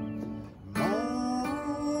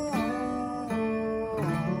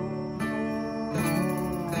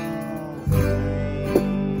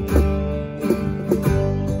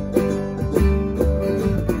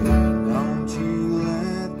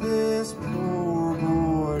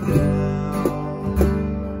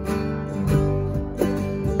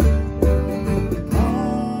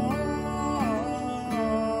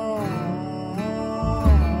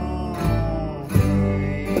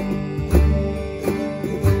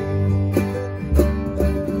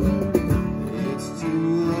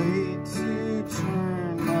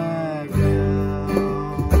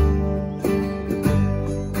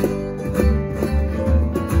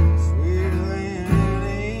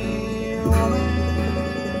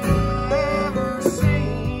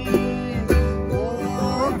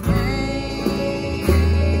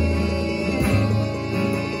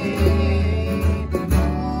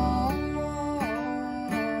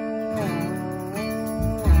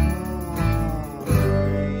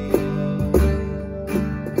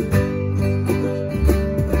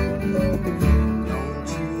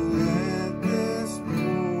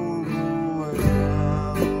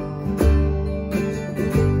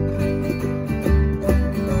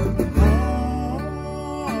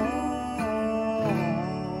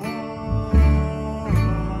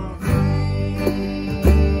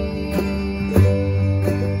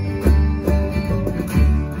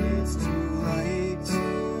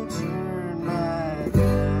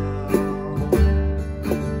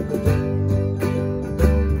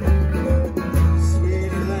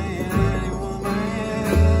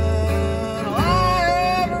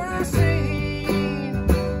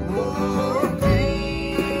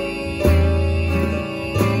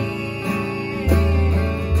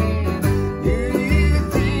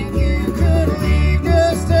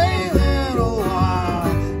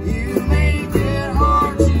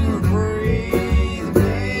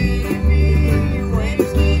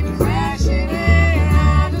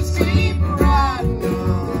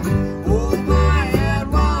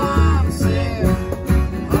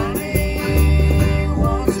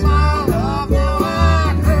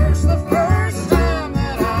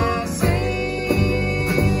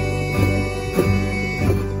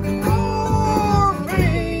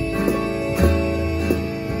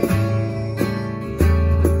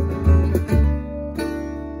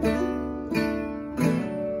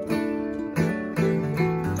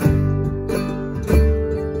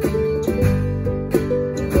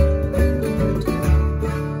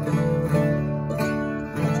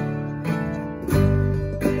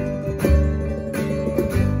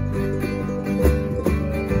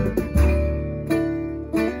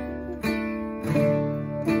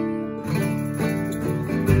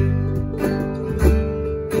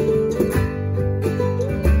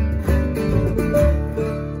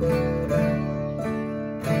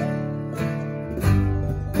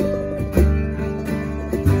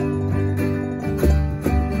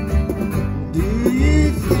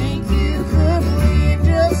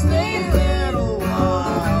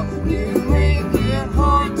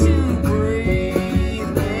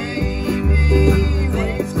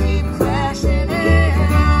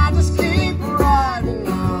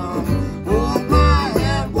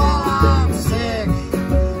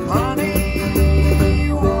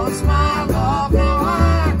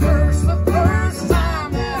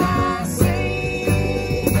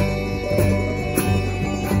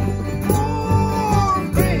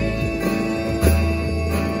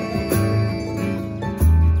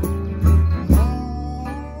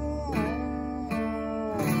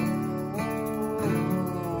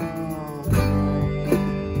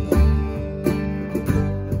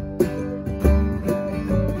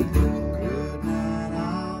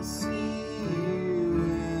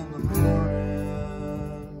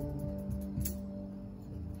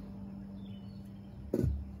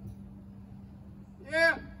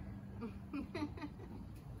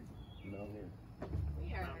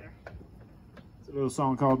 A little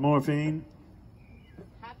song called Morphine.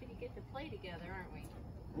 Happy to get to play together, aren't we?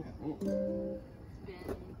 It's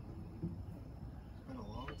been a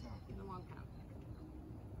long time. It's been a long time.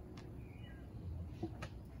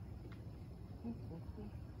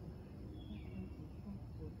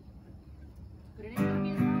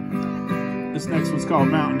 This next one's called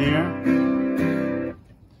Mountaineer.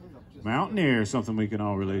 Mountaineer, something we can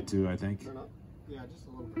all relate to, I think. Yeah, just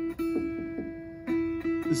a little bit.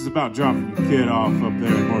 This is about dropping your kid off up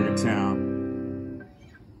there in Morgantown.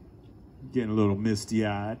 Getting a little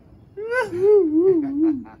misty-eyed.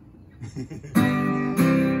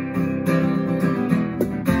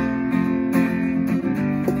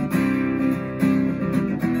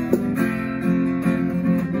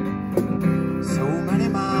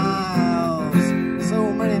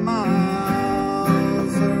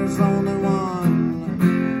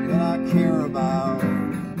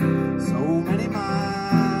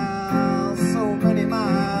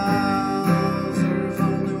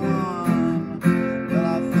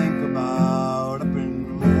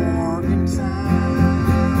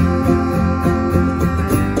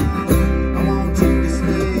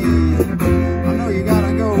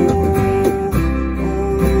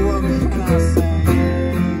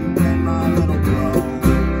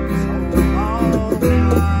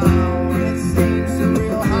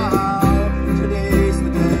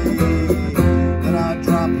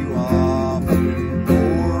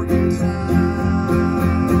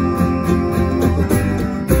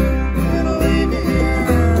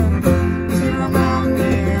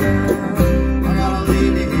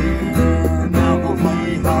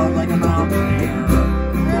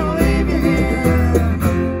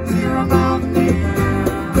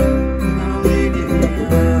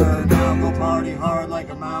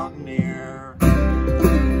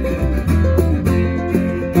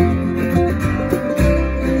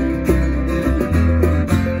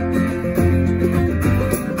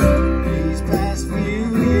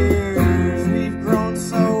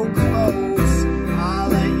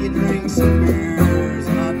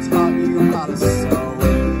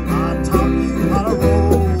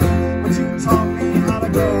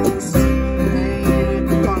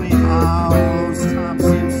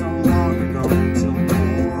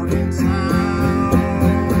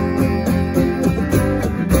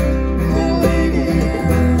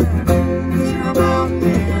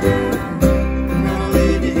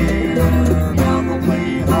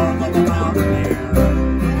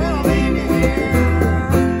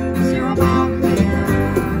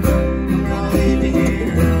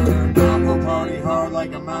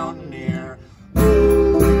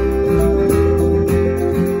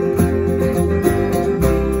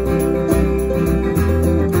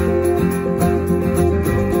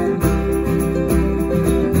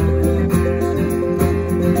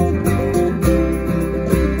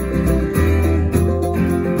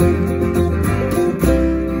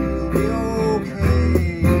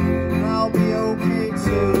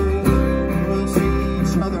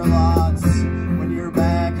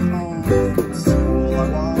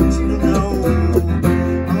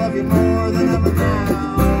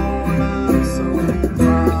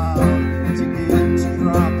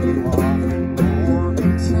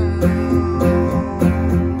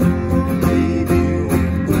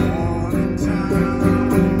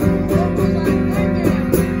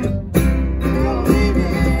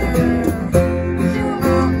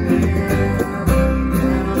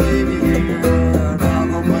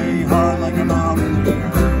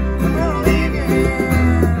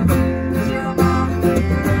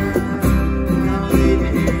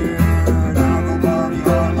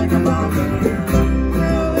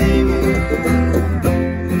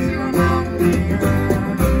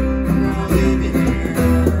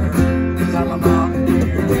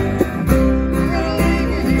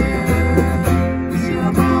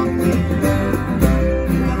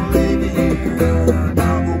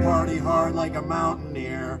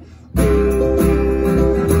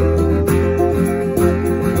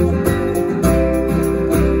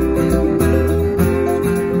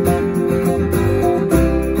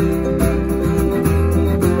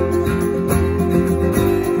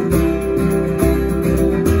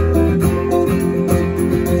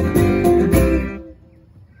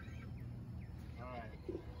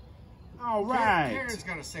 All right. Karen's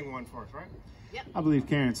going to sing one for us, right? Yep. I believe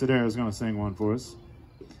Karen Sodaro is going to sing one for us.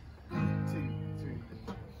 2,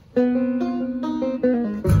 3.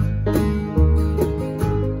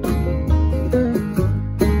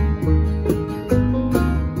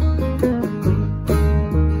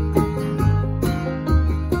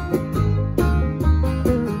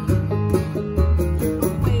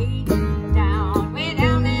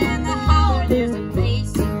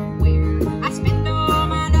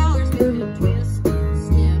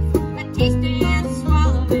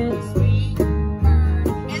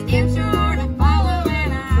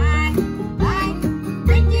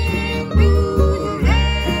 Bring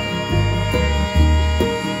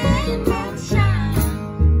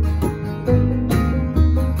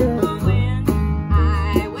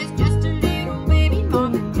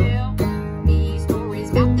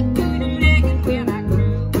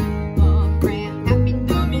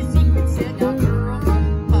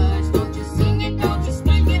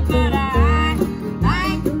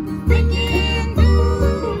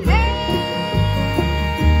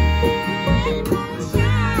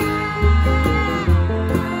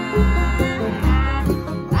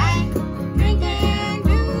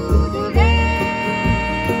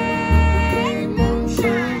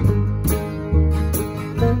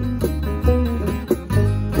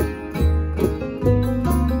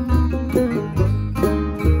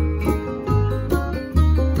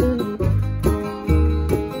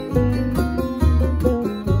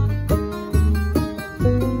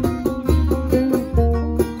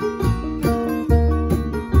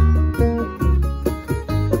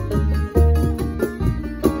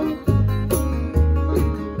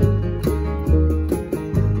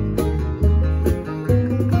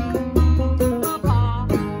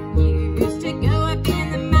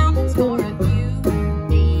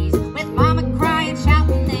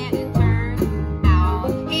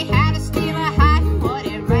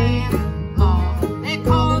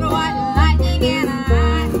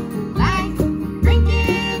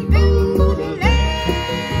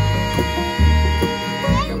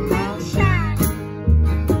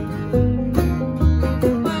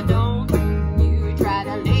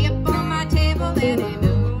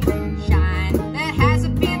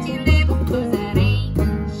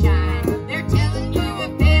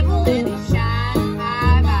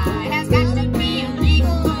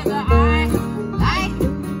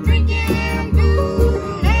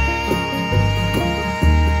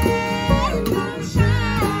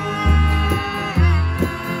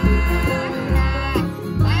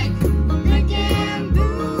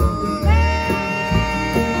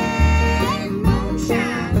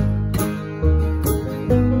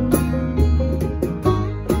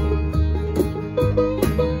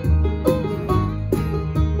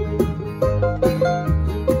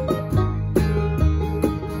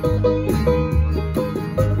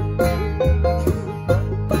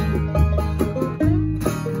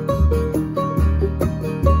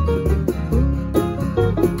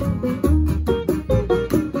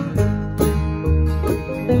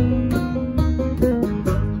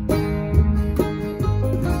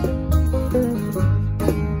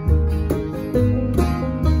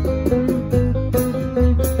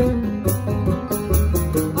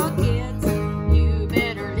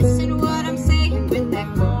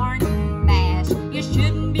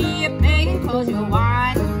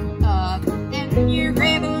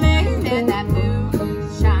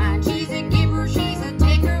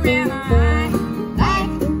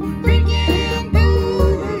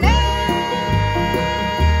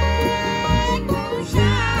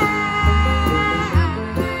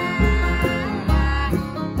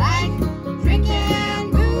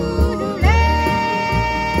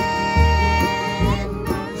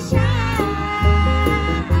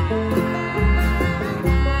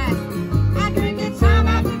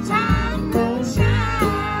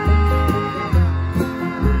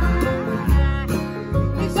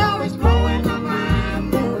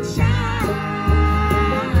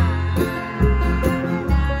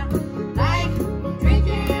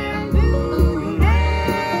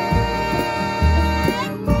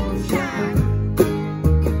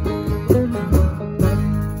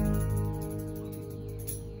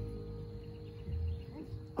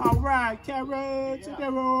right, carrots,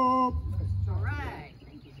 carrots. All right.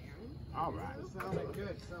 Thank you, Darren. All right. Sounded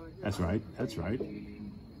good. That's right. That's right. All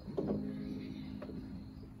right.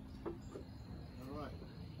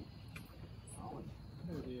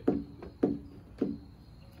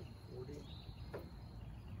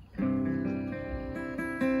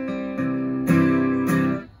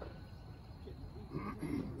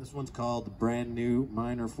 This one's called the Brand New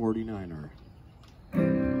Minor 49er.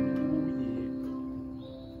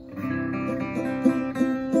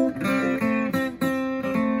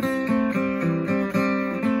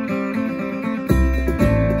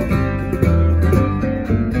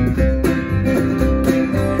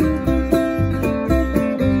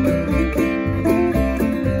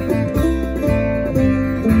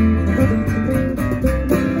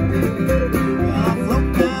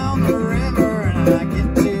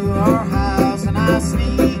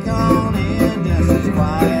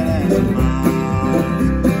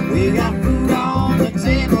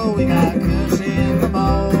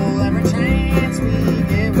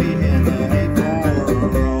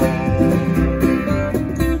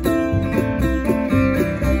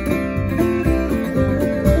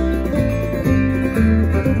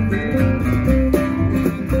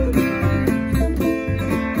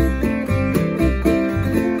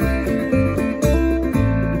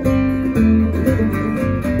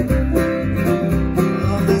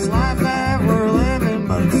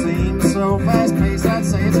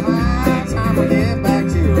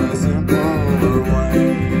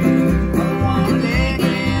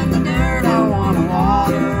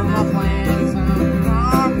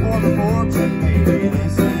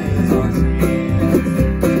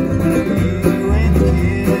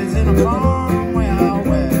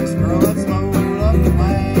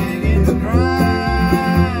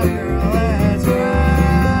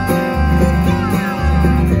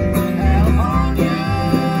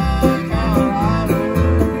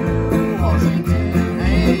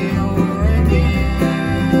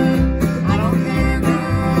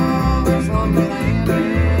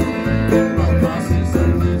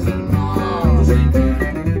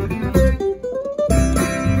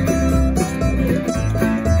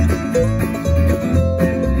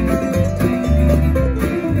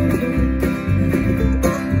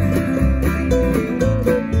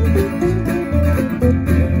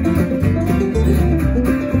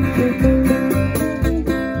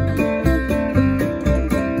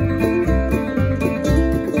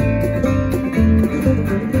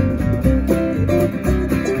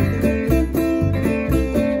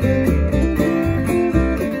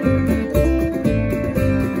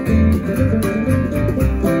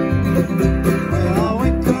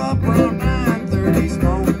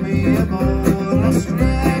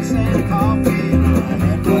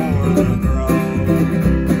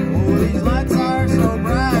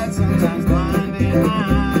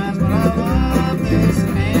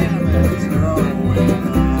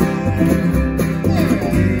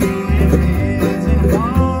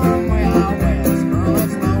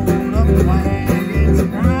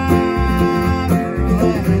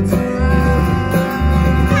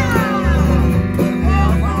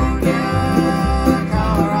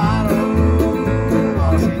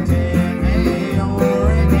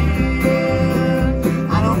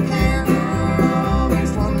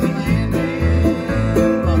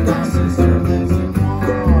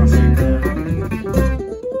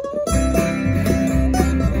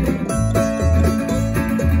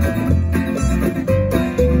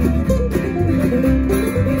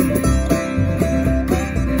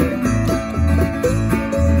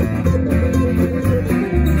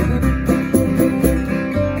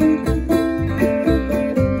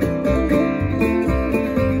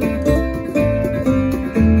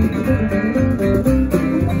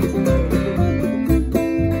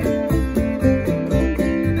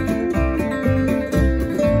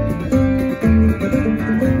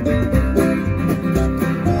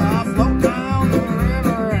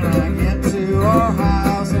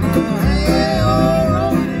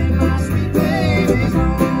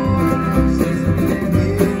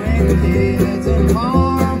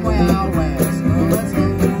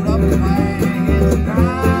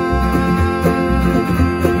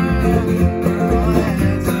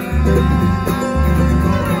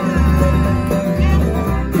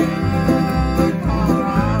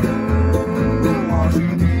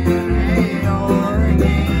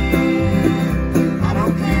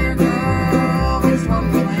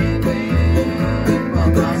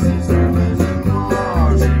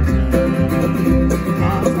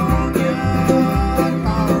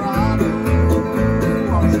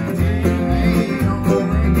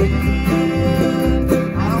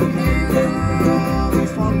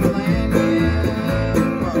 Wonderland.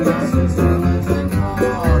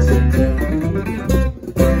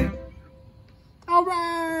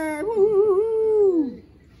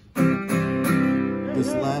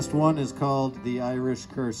 This last one is called The Irish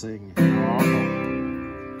Cursing.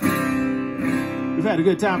 We've had a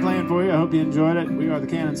good time playing for you. I hope you enjoyed it. We are the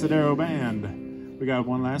Canon Sodaro Band. We got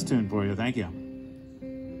one last tune for you. Thank you.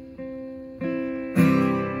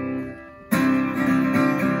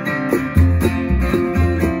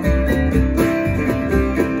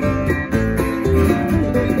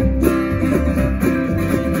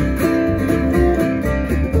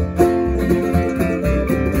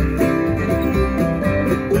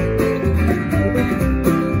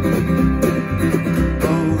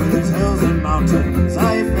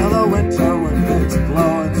 I feel a winter wind, it's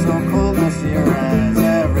blowing so cold this year as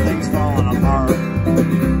everything's falling apart.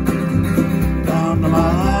 Down to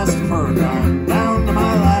my last fur gun, down to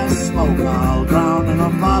my last smoke, I'll drown in a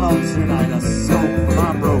bottle tonight, a soak for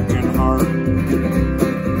my broken heart.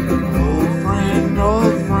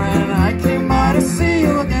 Old friend, I came by to see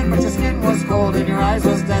you again, but your skin was cold and your eyes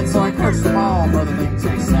was dead, so I cursed them all for the things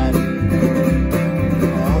they said. Old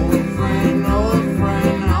friend,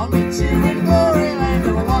 I'll meet you in glory land,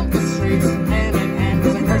 and we'll walk the streets hand in hand,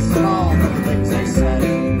 'cause I cursed them all for the things they said.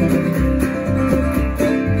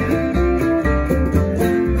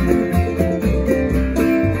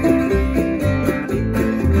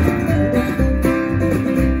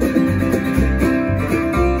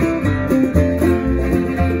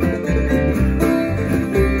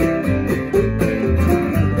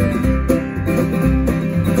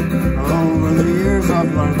 Over the years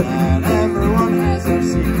I've learned that everyone has their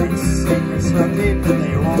secrets so deep that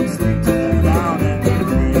they won't sleep till they're down in the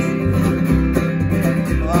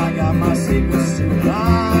grave. Well, I got my secrets too that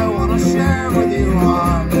I want to share with you.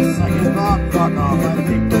 On the second thought, fuck off, I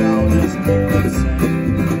think that I'll just keep it safe.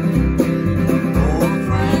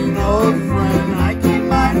 Old friend, I came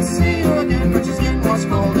by to see you again, but your skin was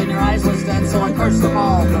cold and your eyes was dead, so I cursed them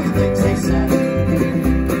all for the things they said.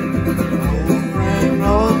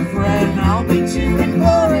 Old friend, I'll meet you in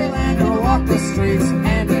glory land, and we'll walk the streets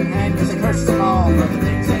hand in hand, 'cause I cursed them all for the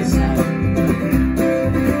things they said.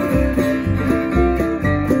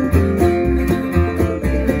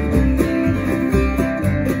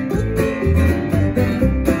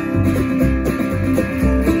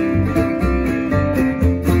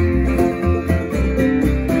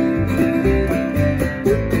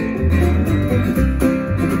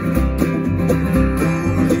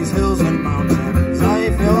 Over these hills and mountains, I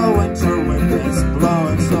feel a winter wind, it's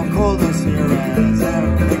blowing so cold this year as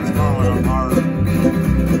everything's falling apart.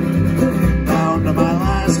 Down to my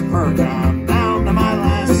last fur gun, down to my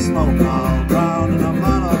last smoke, I'll drown in a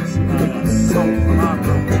bottle tonight, a soak for my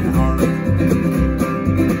broken heart.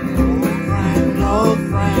 Old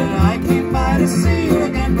friend, I came by to see you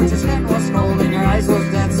again, but your skin was cold and your eyes was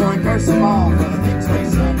dead, so I cursed them all for the things they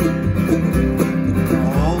said.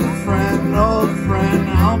 Old friend,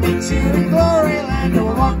 I'll meet you in glory